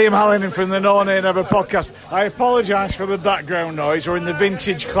is Liam Hallinan from the No Nay Never podcast. I apologise for the background noise. We're in the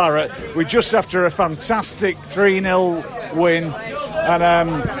Vintage Claret. We're just after a fantastic 3-0 win,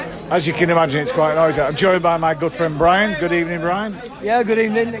 and as you can imagine, it's quite noisy. I'm joined by my good friend Brian. Good evening, Brian. Yeah, good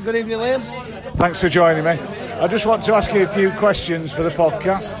evening. Good evening, Liam. Thanks for joining me. I just want to ask you a few questions for the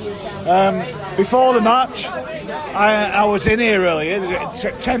podcast. Before the match, I was in here earlier.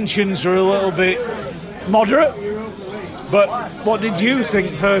 Tensions were a little bit moderate. But what did you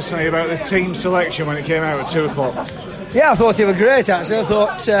think personally about the team selection when it came out at 2 o'clock? Yeah, I thought they were great, actually. I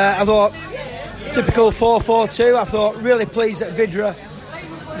thought typical 4-4-2. I thought really pleased that Vydra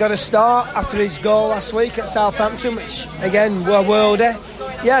got a start after his goal last week at Southampton, which again were worldy.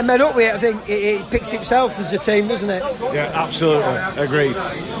 Yeah, made up with it. I think it picks itself as a team, doesn't it? Yeah, absolutely. Agreed.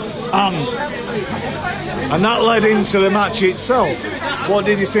 And that led into the match itself. What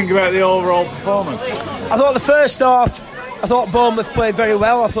did you think about the overall performance? I thought the first half, I thought Bournemouth played very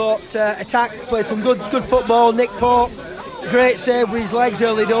well. I thought Attack played some good football. Nick Pope, great save with his legs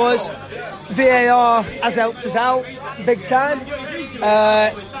early doors. VAR has helped us out big time.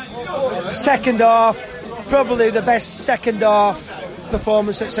 Second half, probably the best second half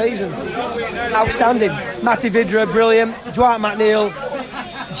performance this season. Outstanding. Matty Vydra, brilliant. Dwight McNeil,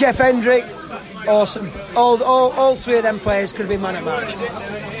 Jeff Hendrick, awesome. All three of them players could have been man of match.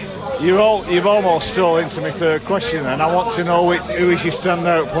 You've almost stole into my third question, and I want to know who is your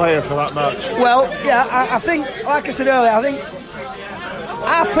standout player for that match. Well, yeah, I think, like I said earlier,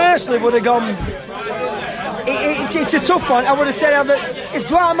 I personally would have gone. It's a tough one. I would have said that if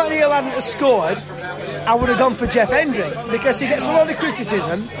Dwight McNeil hadn't have scored, I would have gone for Jeff Hendry, because he gets a lot of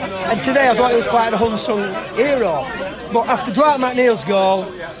criticism, and today I thought he was quite an unsung hero. But after Dwight McNeil's goal,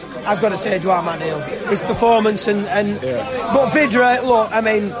 I've got to say Dwight McNeil. His performance but Vydra, look, I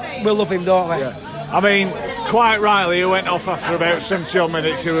mean, we love him, don't we? Yeah. I mean, quite rightly, he went off after about 70 odd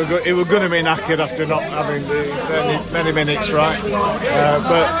minutes. He were going to be knackered after not having many minutes, right?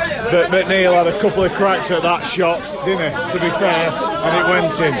 But McNeil had a couple of cracks at that shot, didn't he? To be fair, and it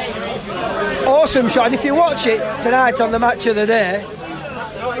went in. Awesome shot. And if you watch it tonight on the match of the day,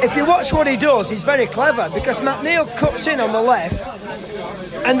 if you watch what he does, he's very clever, because McNeil cuts in on the left,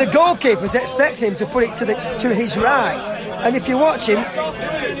 and the goalkeepers expect him to put it to his right. And if you watch him,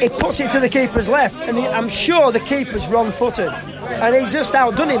 he puts it to the keeper's left, and I'm sure the keeper's wrong-footed. And he's just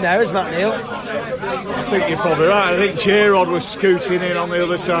outdone him there, isn't McNeil? I think you're probably right. I think J-Rod was scooting in on the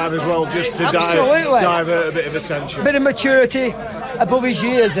other side as well, just to divert a bit of attention. A bit of maturity above his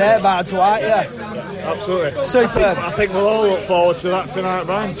years there by Dwight, yeah. Absolutely. Superb. I think we'll all look forward to that tonight,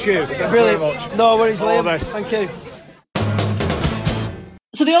 Brian. Cheers. Thank you very much. No worries, Liam. All the best. Thank you.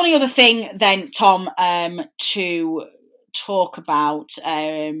 So the only other thing then, Tom, to talk about,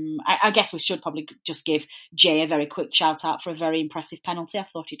 I guess we should probably just give Jay a very quick shout out for a very impressive penalty. I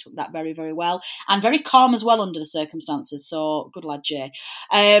thought he took that very, very well, and very calm as well under the circumstances, so good lad Jay.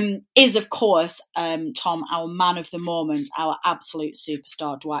 Is of course, Tom, our man of the moment, our absolute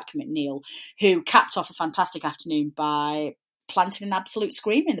superstar Dwight McNeil, who capped off a fantastic afternoon by planting an absolute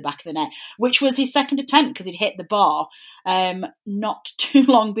screamer in the back of the net, which was his second attempt because he'd hit the bar not too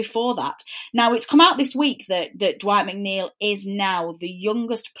long before that. Now, it's come out this week that Dwight McNeil is now the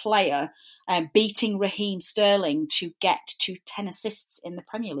youngest player beating Raheem Sterling to get to 10 assists in the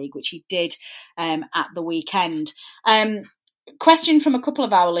Premier League, which he did at the weekend. Question from a couple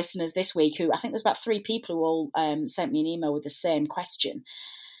of our listeners this week, who I think there's about 3 people who all sent me an email with the same question.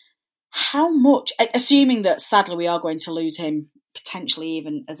 How much, assuming that sadly we are going to lose him potentially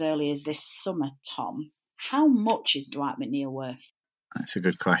even as early as this summer, Tom, how much is Dwight McNeil worth? That's a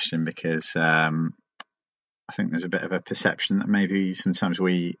good question, because I think there's a bit of a perception that maybe sometimes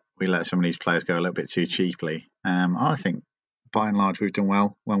we let some of these players go a little bit too cheaply. I think by and large we've done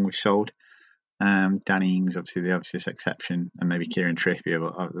well when we've sold. Danny Ings, obviously the obvious exception, and maybe Kieran Trippier,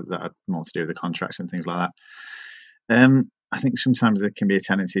 but that had more to do with the contracts and things like that. I think sometimes there can be a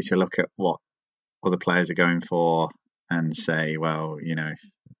tendency to look at what other players are going for and say, well, you know,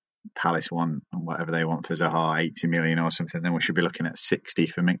 Palace want whatever they want for Zaha, 80 million or something, then we should be looking at 60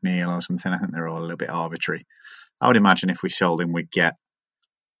 for McNeil or something. I think they're all a little bit arbitrary. I would imagine if we sold him, we'd get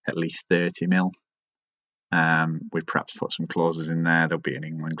at least 30 mil. We'd perhaps put some clauses in there. There'll be an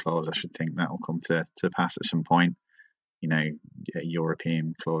England clause, I should think, that will come to pass at some point. You know,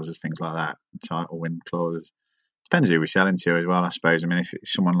 European clauses, things like that, title win clauses. Depends who we're selling to as well, I suppose. I mean, if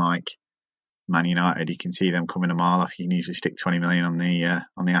it's someone like Man United, you can see them coming a mile off. You can usually stick 20 million on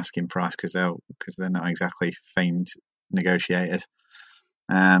the asking price because they're not exactly famed negotiators.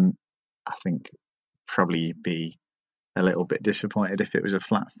 I think probably be a little bit disappointed if it was a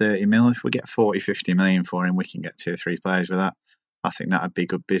flat 30 mil. If we get 40, 50 million for him, we can get 2 or 3 players with that. I think that would be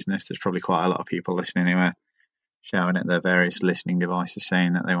good business. There's probably quite a lot of people listening who are shouting at their various listening devices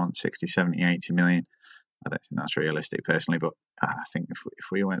saying that they want 60, 70, 80 million. I don't think that's realistic personally, but I think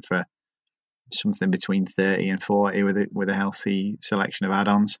if we went for something between 30 and 40 with a healthy selection of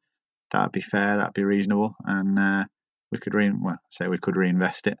add-ons, that'd be fair, that'd be reasonable, and we could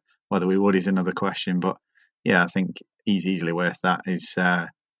reinvest it. Whether we would is another question, but yeah, I think he's easily worth that. He's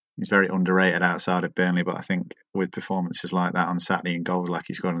very underrated outside of Burnley, but I think with performances like that on Saturday and goals like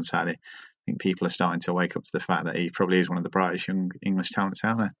he scored on Saturday, I think people are starting to wake up to the fact that he probably is one of the brightest young English talents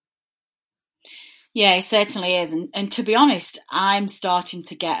out there. Yeah, he certainly is. And to be honest, I'm starting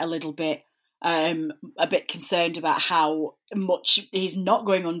to get a bit concerned about how much he's not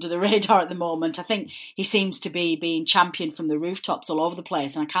going under the radar at the moment. I think he seems to be being championed from the rooftops all over the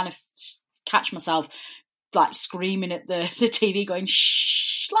place. And I kind of catch myself like screaming at the TV going,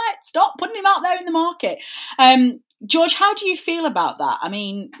 shh, like, stop putting him out there in the market. George, how do you feel about that? I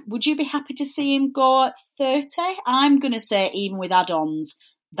mean, would you be happy to see him go at 30? I'm going to say even with add-ons,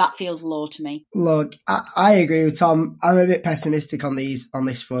 that feels low to me. Look, I agree with Tom. I'm a bit pessimistic on this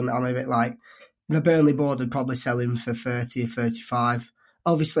front. I'm a bit like, the Burnley board would probably sell him for 30 or 35.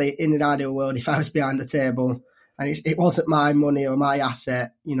 Obviously, in an ideal world, if I was behind the table and it wasn't my money or my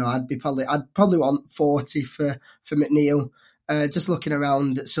asset, I'd probably want 40 for McNeil. Just looking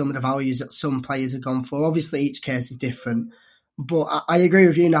around at some of the values that some players have gone for. Obviously, each case is different, but I agree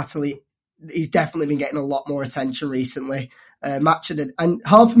with you, Natalie. He's definitely been getting a lot more attention recently. Match of the, and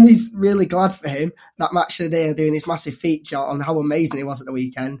half of me's really glad for him that Match of the Day are doing this massive feature on how amazing he was at the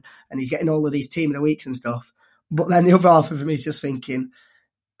weekend, and he's getting all of these team of the weeks and stuff. But then the other half of me is just thinking,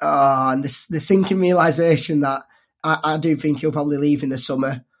 and the sinking realisation that I do think he'll probably leave in the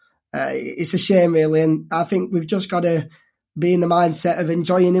summer. It's a shame, really, and I think we've just got to be in the mindset of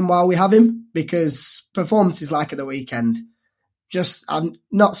enjoying him while we have him, because performances like at the weekend, I'm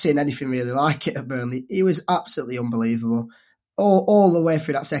not seeing anything really like it at Burnley. He was absolutely unbelievable. All the way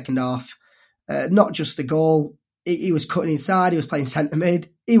through that second half. Not just the goal. He was cutting inside. He was playing centre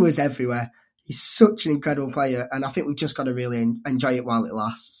mid. He was everywhere. He's such an incredible player, and I think we've just got to really enjoy it while it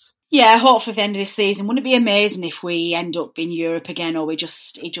lasts. Yeah, hopefully at the end of this season. Wouldn't it be amazing if we end up in Europe again, or he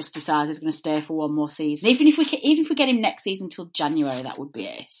just decides he's going to stay for one more season? Even if we get him next season till January, that would be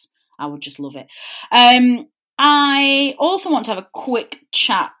ace. I would just love it. I also want to have a quick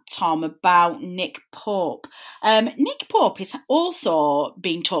chat, Tom, about Nick Pope. Nick Pope is also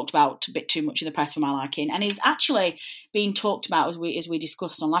being talked about a bit too much in the press for my liking, and is actually being talked about, as we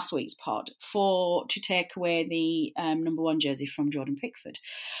discussed on last week's pod, to take away the number 1 jersey from Jordan Pickford.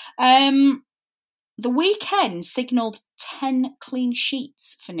 The weekend signalled 10 clean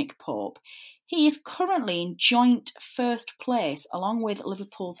sheets for Nick Pope. He is currently in joint first place along with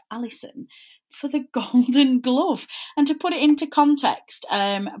Liverpool's Alisson for the Golden Glove. And to put it into context,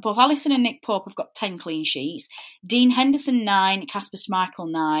 both Alisson and Nick Pope have got 10 clean sheets. Dean Henderson 9, Kasper Schmeichel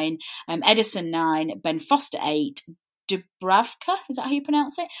 9, Ederson 9, Ben Foster 8, Dubravka, is that how you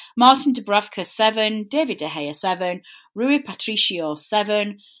pronounce it? Martin Dubravka 7, David De Gea 7, Rui Patricio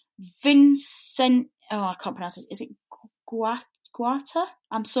 7, Vincent, I can't pronounce this, is it Guaita?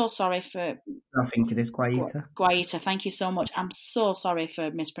 I'm so sorry for... I think it is Guaita. Guaita, thank you so much. I'm so sorry for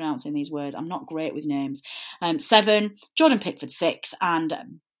mispronouncing these words. I'm not great with names. 7, Jordan Pickford 6,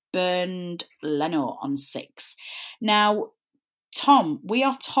 and Bernd Leno on 6. Now, Tom, we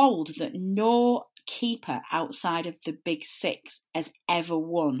are told that no keeper outside of the Big 6 has ever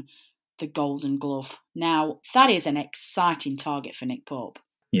won the Golden Glove. Now, that is an exciting target for Nick Pope.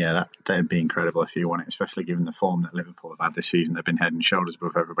 Yeah, that'd be incredible if you won it, especially given the form that Liverpool have had this season. They've been head and shoulders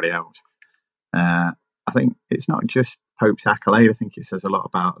above everybody else. I think it's not just Pope's accolade. I think it says a lot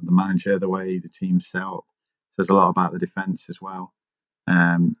about the manager, the way the team's set up. It says a lot about the defence as well.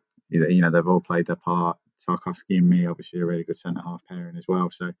 They've all played their part. Tarkowski and me, obviously, a really good centre-half pairing as well.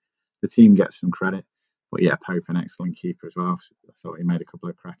 So the team gets some credit. But yeah, Pope, an excellent keeper as well. I thought he made a couple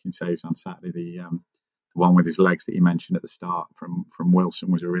of cracking saves on Saturday. The one with his legs that you mentioned at the start from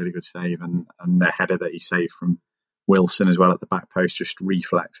Wilson was a really good save, and the header that he saved from Wilson as well at the back post, just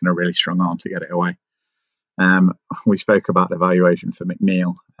reflex and a really strong arm to get it away. We spoke about the valuation for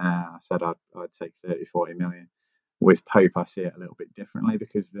McNeil. I said I'd take 30-40 million. With Pope, I see it a little bit differently,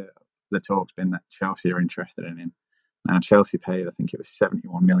 because the talk's been that Chelsea are interested in him. Now, Chelsea paid, I think it was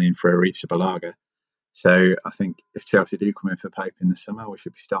 71 million for Arrizabalaga. So I think if Chelsea do come in for Pope in the summer, we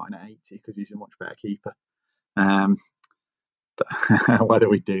should be starting at 80, because he's a much better keeper. Whether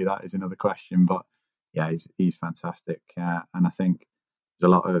we do that is another question, but yeah, he's fantastic. And I think there's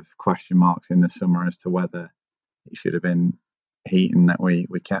a lot of question marks in the summer as to whether it should have been Heaton that we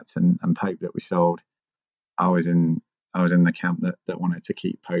kept and Pope that we sold. I was in the camp that wanted to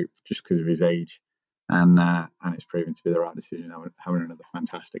keep Pope just because of his age, and it's proven to be the right decision, having another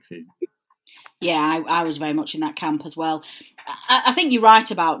fantastic season. Yeah, I was very much in that camp as well. I think you're right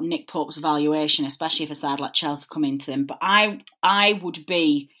about Nick Pope's valuation, especially if a side like Chelsea come into them. But I would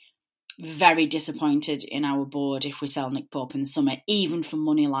be very disappointed in our board if we sell Nick Pope in the summer, even for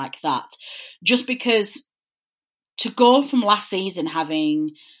money like that. Just because to go from last season having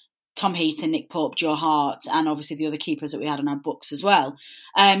Tom Heaton, Nick Pope, Joe Hart, and obviously the other keepers that we had on our books as well,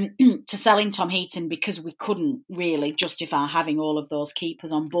 to selling Tom Heaton because we couldn't really justify having all of those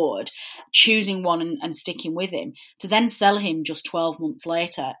keepers on board, choosing one and sticking with him, to then sell him just 12 months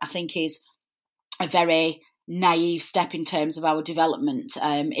later, I think is a very naive step in terms of our development,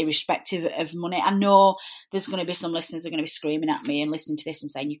 irrespective of money. I know there's going to be some listeners who are going to be screaming at me and listening to this and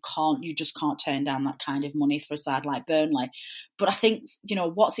saying you just can't turn down that kind of money for a side like Burnley. But I think,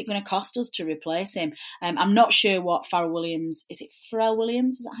 what's it going to cost us to replace him? I'm not sure what Pharrell Williams, is it Pharrell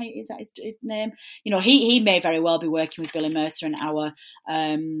Williams? Is that his name? He may very well be working with Billy Mercer and our,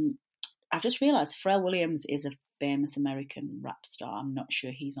 I've just realised Pharrell Williams is a famous American rap star. I'm not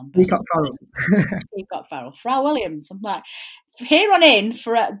sure he's on. He got Pharrell. He got Pharrell. Pharrell Williams. I'm like, here on in,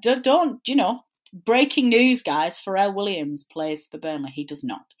 don't breaking news, guys. Pharrell Williams plays for Burnley. He does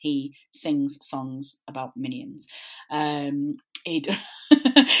not. He sings songs about minions.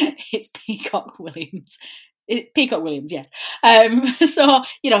 It's Peacock Williams. Peacock Williams, yes. So,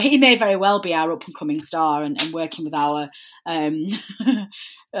 he may very well be our up-and-coming star and working with our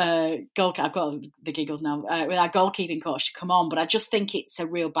goalkeeper. I've got the giggles now. With our goalkeeping coach to come on. But I just think it's a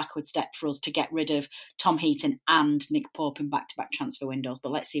real backward step for us to get rid of Tom Heaton and Nick Pope in back-to-back transfer windows.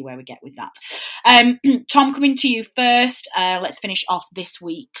 But let's see where we get with that. Tom, coming to you first. Let's finish off this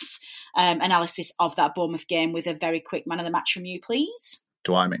week's analysis of that Bournemouth game with a very quick man of the match from you, please.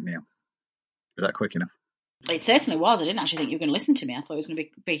 Dwight McNeil. Was that quick enough? It certainly was. I didn't actually think you were going to listen to me. I thought it was going to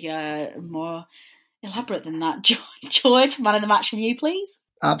be more elaborate than that. George, man of the match from you, please.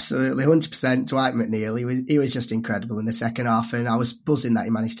 Absolutely, 100%. Dwight McNeil. He was just incredible in the second half, and I was buzzing that he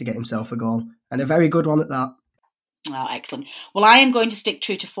managed to get himself a goal, and a very good one at that. Oh, excellent. Well, I am going to stick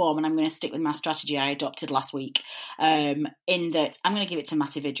true to form, and I'm going to stick with my strategy I adopted last week, in that I'm going to give it to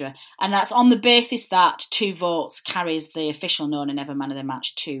Matej Vydra. And that's on the basis that 2 votes carries the official known and ever man of the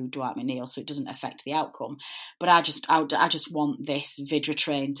match to Dwight McNeil, so it doesn't affect the outcome. But I just want this Vydra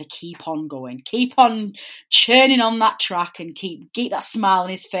train to keep on going, keep on churning on that track, and keep that smile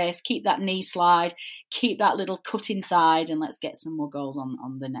on his face, keep that knee slide, keep that little cut inside, and let's get some more goals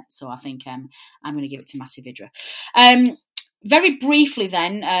on the net. So I think I'm going to give it to Matej Vydra. Very briefly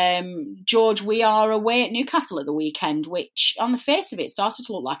then, George, we are away at Newcastle at the weekend, which on the face of it started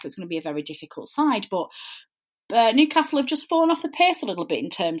to look like it was going to be a very difficult side, but Newcastle have just fallen off the pace a little bit in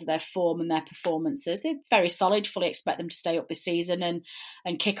terms of their form and their performances. They're very solid, fully expect them to stay up this season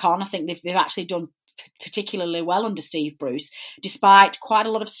and kick on. I think they've actually done particularly well under Steve Bruce, despite quite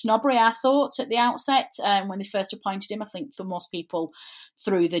a lot of snobbery, I thought, at the outset when they first appointed him. I think for most people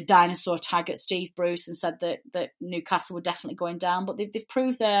threw the dinosaur tag at Steve Bruce and said that Newcastle were definitely going down, but they've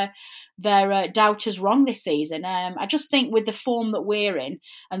proved their doubters wrong this season. I just think with the form that we're in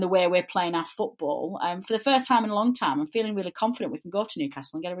and the way we're playing our football, for the first time in a long time, I'm feeling really confident we can go to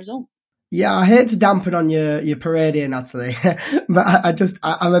Newcastle and get a result. Yeah, I hate to dampen on your parade here, Natalie, but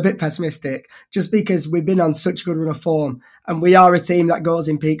I'm a bit pessimistic just because we've been on such a good run of form and we are a team that goes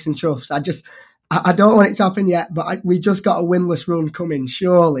in peaks and troughs. I don't want it to happen yet, but we've just got a winless run coming,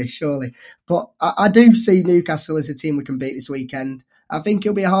 surely. But I do see Newcastle as a team we can beat this weekend. I think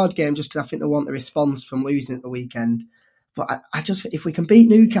it'll be a hard game just because I think they want the response from losing at the weekend. But I just, if we can beat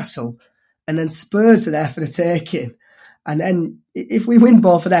Newcastle and then Spurs are there for the taking, and then if we win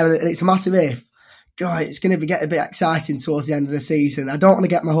both of them, and it's a massive if, God, it's going to get a bit exciting towards the end of the season. I don't want to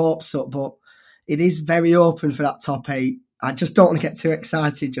get my hopes up, but it is very open for that top 8. I just don't want to get too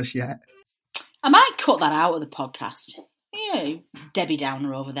excited just yet. I might cut that out of the podcast. Debbie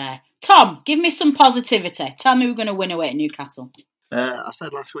Downer over there. Tom, give me some positivity. Tell me we're going to win away at Newcastle. I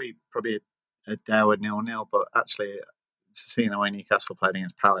said last week probably a Doward 0-0, but actually seeing the way Newcastle played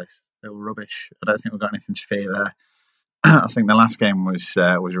against Palace, they were rubbish. I don't think we've got anything to fear there. I think the last game was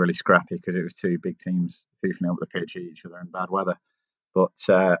really scrappy because it was 2 big teams hoofing up the pitch at each other in bad weather. But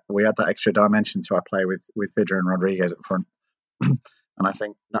we had that extra dimension to our play with Vydra and Rodriguez up front. And I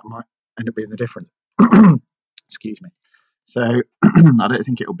think that might end up being the difference. Excuse me. So I don't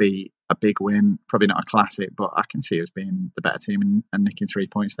think it'll be a big win, probably not a classic, but I can see us being the better team and nicking 3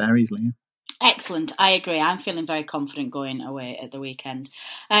 points there easily. Yeah. Excellent. I agree. I'm feeling very confident going away at the weekend.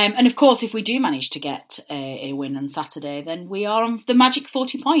 And of course, if we do manage to get a win on Saturday, then we are on the magic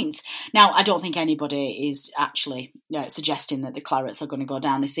 40 points. Now, I don't think anybody is actually suggesting that the Clarets are going to go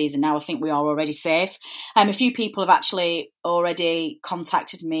down this season. Now, I think we are already safe. A few people have actually already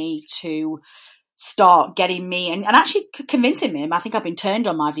contacted me to start getting me and actually convincing me. I think I've been turned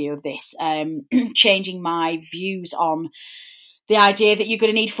on my view of this, changing my views on the idea that you're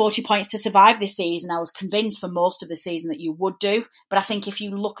going to need 40 points to survive this season. I was convinced for most of the season that you would do. But I think if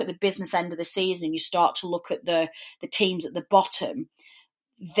you look at the business end of the season, you start to look at the teams at the bottom,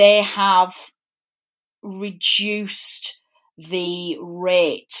 they have reduced the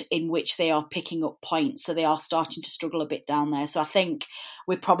rate in which they are picking up points. So they are starting to struggle a bit down there. So I think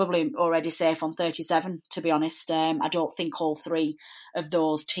we're probably already safe on 37, to be honest. I don't think all 3 of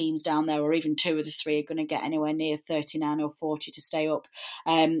those teams down there, or even 2 of the 3, are going to get anywhere near 39 or 40 to stay up.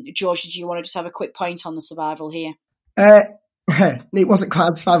 George, do you want to just have a quick point on the survival here? It wasn't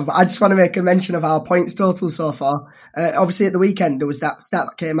quite survival, but I just want to make a mention of our points total so far. Obviously, at the weekend, there was that stat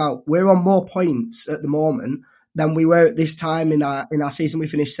that came out. We're on more points at the moment than we were at this time in our season. We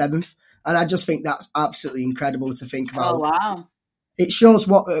finished 7th, and I just think that's absolutely incredible to think about. Oh wow! It shows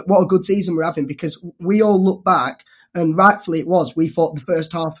what a good season we're having, because we all look back, and rightfully it was. We thought the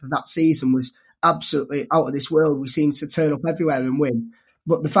first half of that season was absolutely out of this world. We seemed to turn up everywhere and win,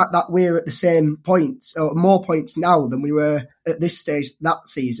 But the fact that we're at the same points, or more points now than we were at this stage that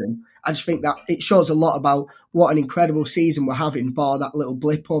season, I just think that it shows a lot about what an incredible season we're having, bar that little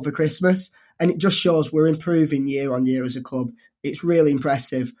blip over Christmas. And it just shows we're improving year on year as a club. It's really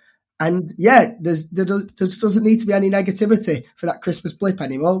impressive. And yeah, there doesn't need to be any negativity for that Christmas blip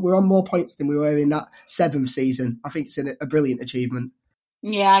anymore. We're on more points than we were in that 7th season. I think it's a brilliant achievement.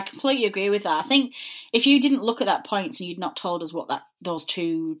 Yeah, I completely agree with that. I think if you didn't look at that points and you'd not told us what those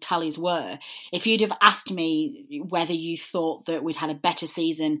two tallies were, if you'd have asked me whether you thought that we'd had a better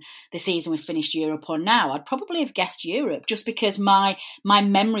season the season we finished Europe or now, I'd probably have guessed Europe, just because my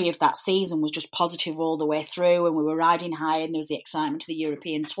memory of that season was just positive all the way through, and we were riding high and there was the excitement of the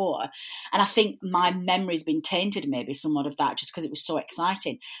European tour. And I think my memory's been tainted maybe somewhat of that just because it was so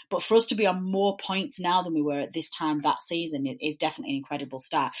exciting. But for us to be on more points now than we were at this time that season is definitely an incredible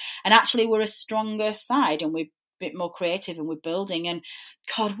start. And actually we're a stronger side and we're a bit more creative and we're building. And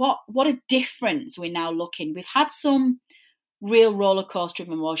God, what a difference we're now looking. We've had some real roller coaster of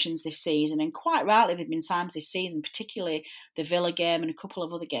emotions this season, and quite rightly there've been times this season, particularly the Villa game and a couple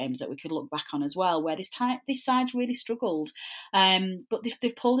of other games that we could look back on as well, where this side's really struggled, but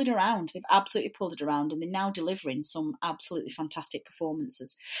they've pulled it around. They've absolutely pulled it around, and they're now delivering some absolutely fantastic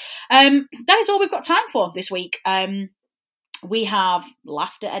performances. That is all we've got time for this week. We have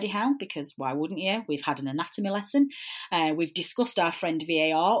laughed at Eddie Howe, because why wouldn't you? We've had an anatomy lesson. We've discussed our friend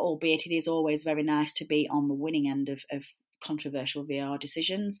VAR, albeit it is always very nice to be on the winning end of controversial VAR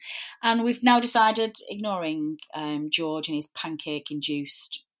decisions. And we've now decided, ignoring George and his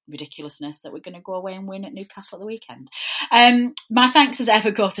pancake-induced ridiculousness, that we're going to go away and win at Newcastle at the weekend. My thanks as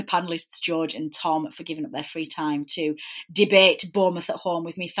ever go to panellists George and Tom for giving up their free time to debate Bournemouth at home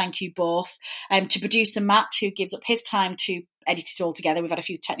with me. Thank you both. To producer Matt, who gives up his time to edit it all together. We've had a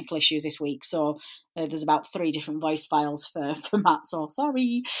few technical issues this week, so there's about 3 different voice files for Matt, so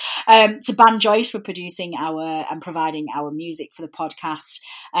sorry. To Ban Joyce for producing and providing our music for the podcast.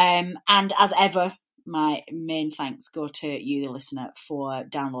 And as ever, my main thanks go to you, the listener, for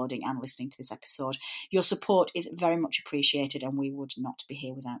downloading and listening to this episode. Your support is very much appreciated, and we would not be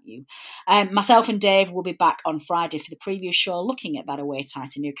here without you. Myself and Dave will be back on Friday for the preview show, looking at that away tie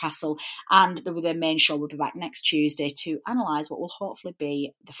to Newcastle, and the main show will be back next Tuesday to analyse what will hopefully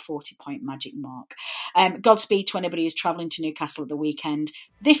be the 40-point magic mark. Godspeed to anybody who's travelling to Newcastle at the weekend.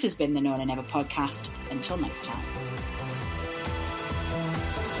 This has been the No Nay Never podcast. Until next time.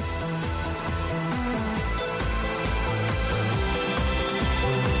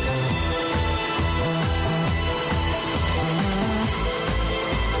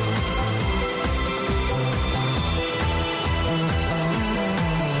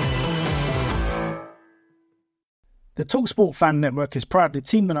 The TalkSport Fan Network is proudly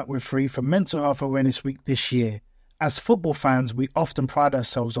teaming up with Free for Mental Health Awareness Week this year. As football fans, we often pride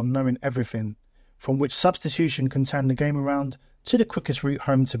ourselves on knowing everything, from which substitution can turn the game around to the quickest route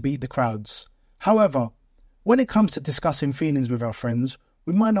home to beat the crowds. However, when it comes to discussing feelings with our friends,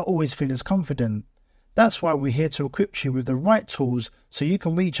 we might not always feel as confident. That's why we're here to equip you with the right tools so you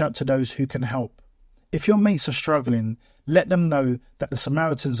can reach out to those who can help. If your mates are struggling, let them know that the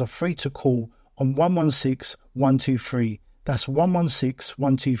Samaritans are free to call on 116 123. That's 116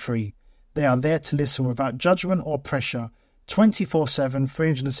 123. They are there to listen without judgment or pressure, 24/7,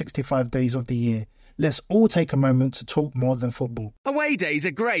 365 days of the year. Let's all take a moment to talk more than football. Away days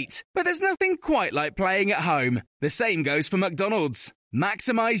are great, but there's nothing quite like playing at home. The same goes for McDonald's.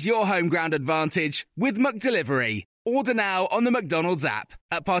 Maximise your home ground advantage with McDelivery. Order now on the McDonald's app.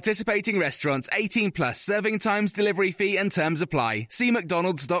 At participating restaurants, 18+, serving times, delivery fee and terms apply. See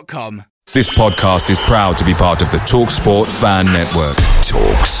mcdonalds.com. This podcast is proud to be part of the TalkSport Fan Network.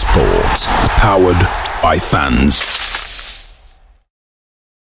 TalkSport. Powered by fans.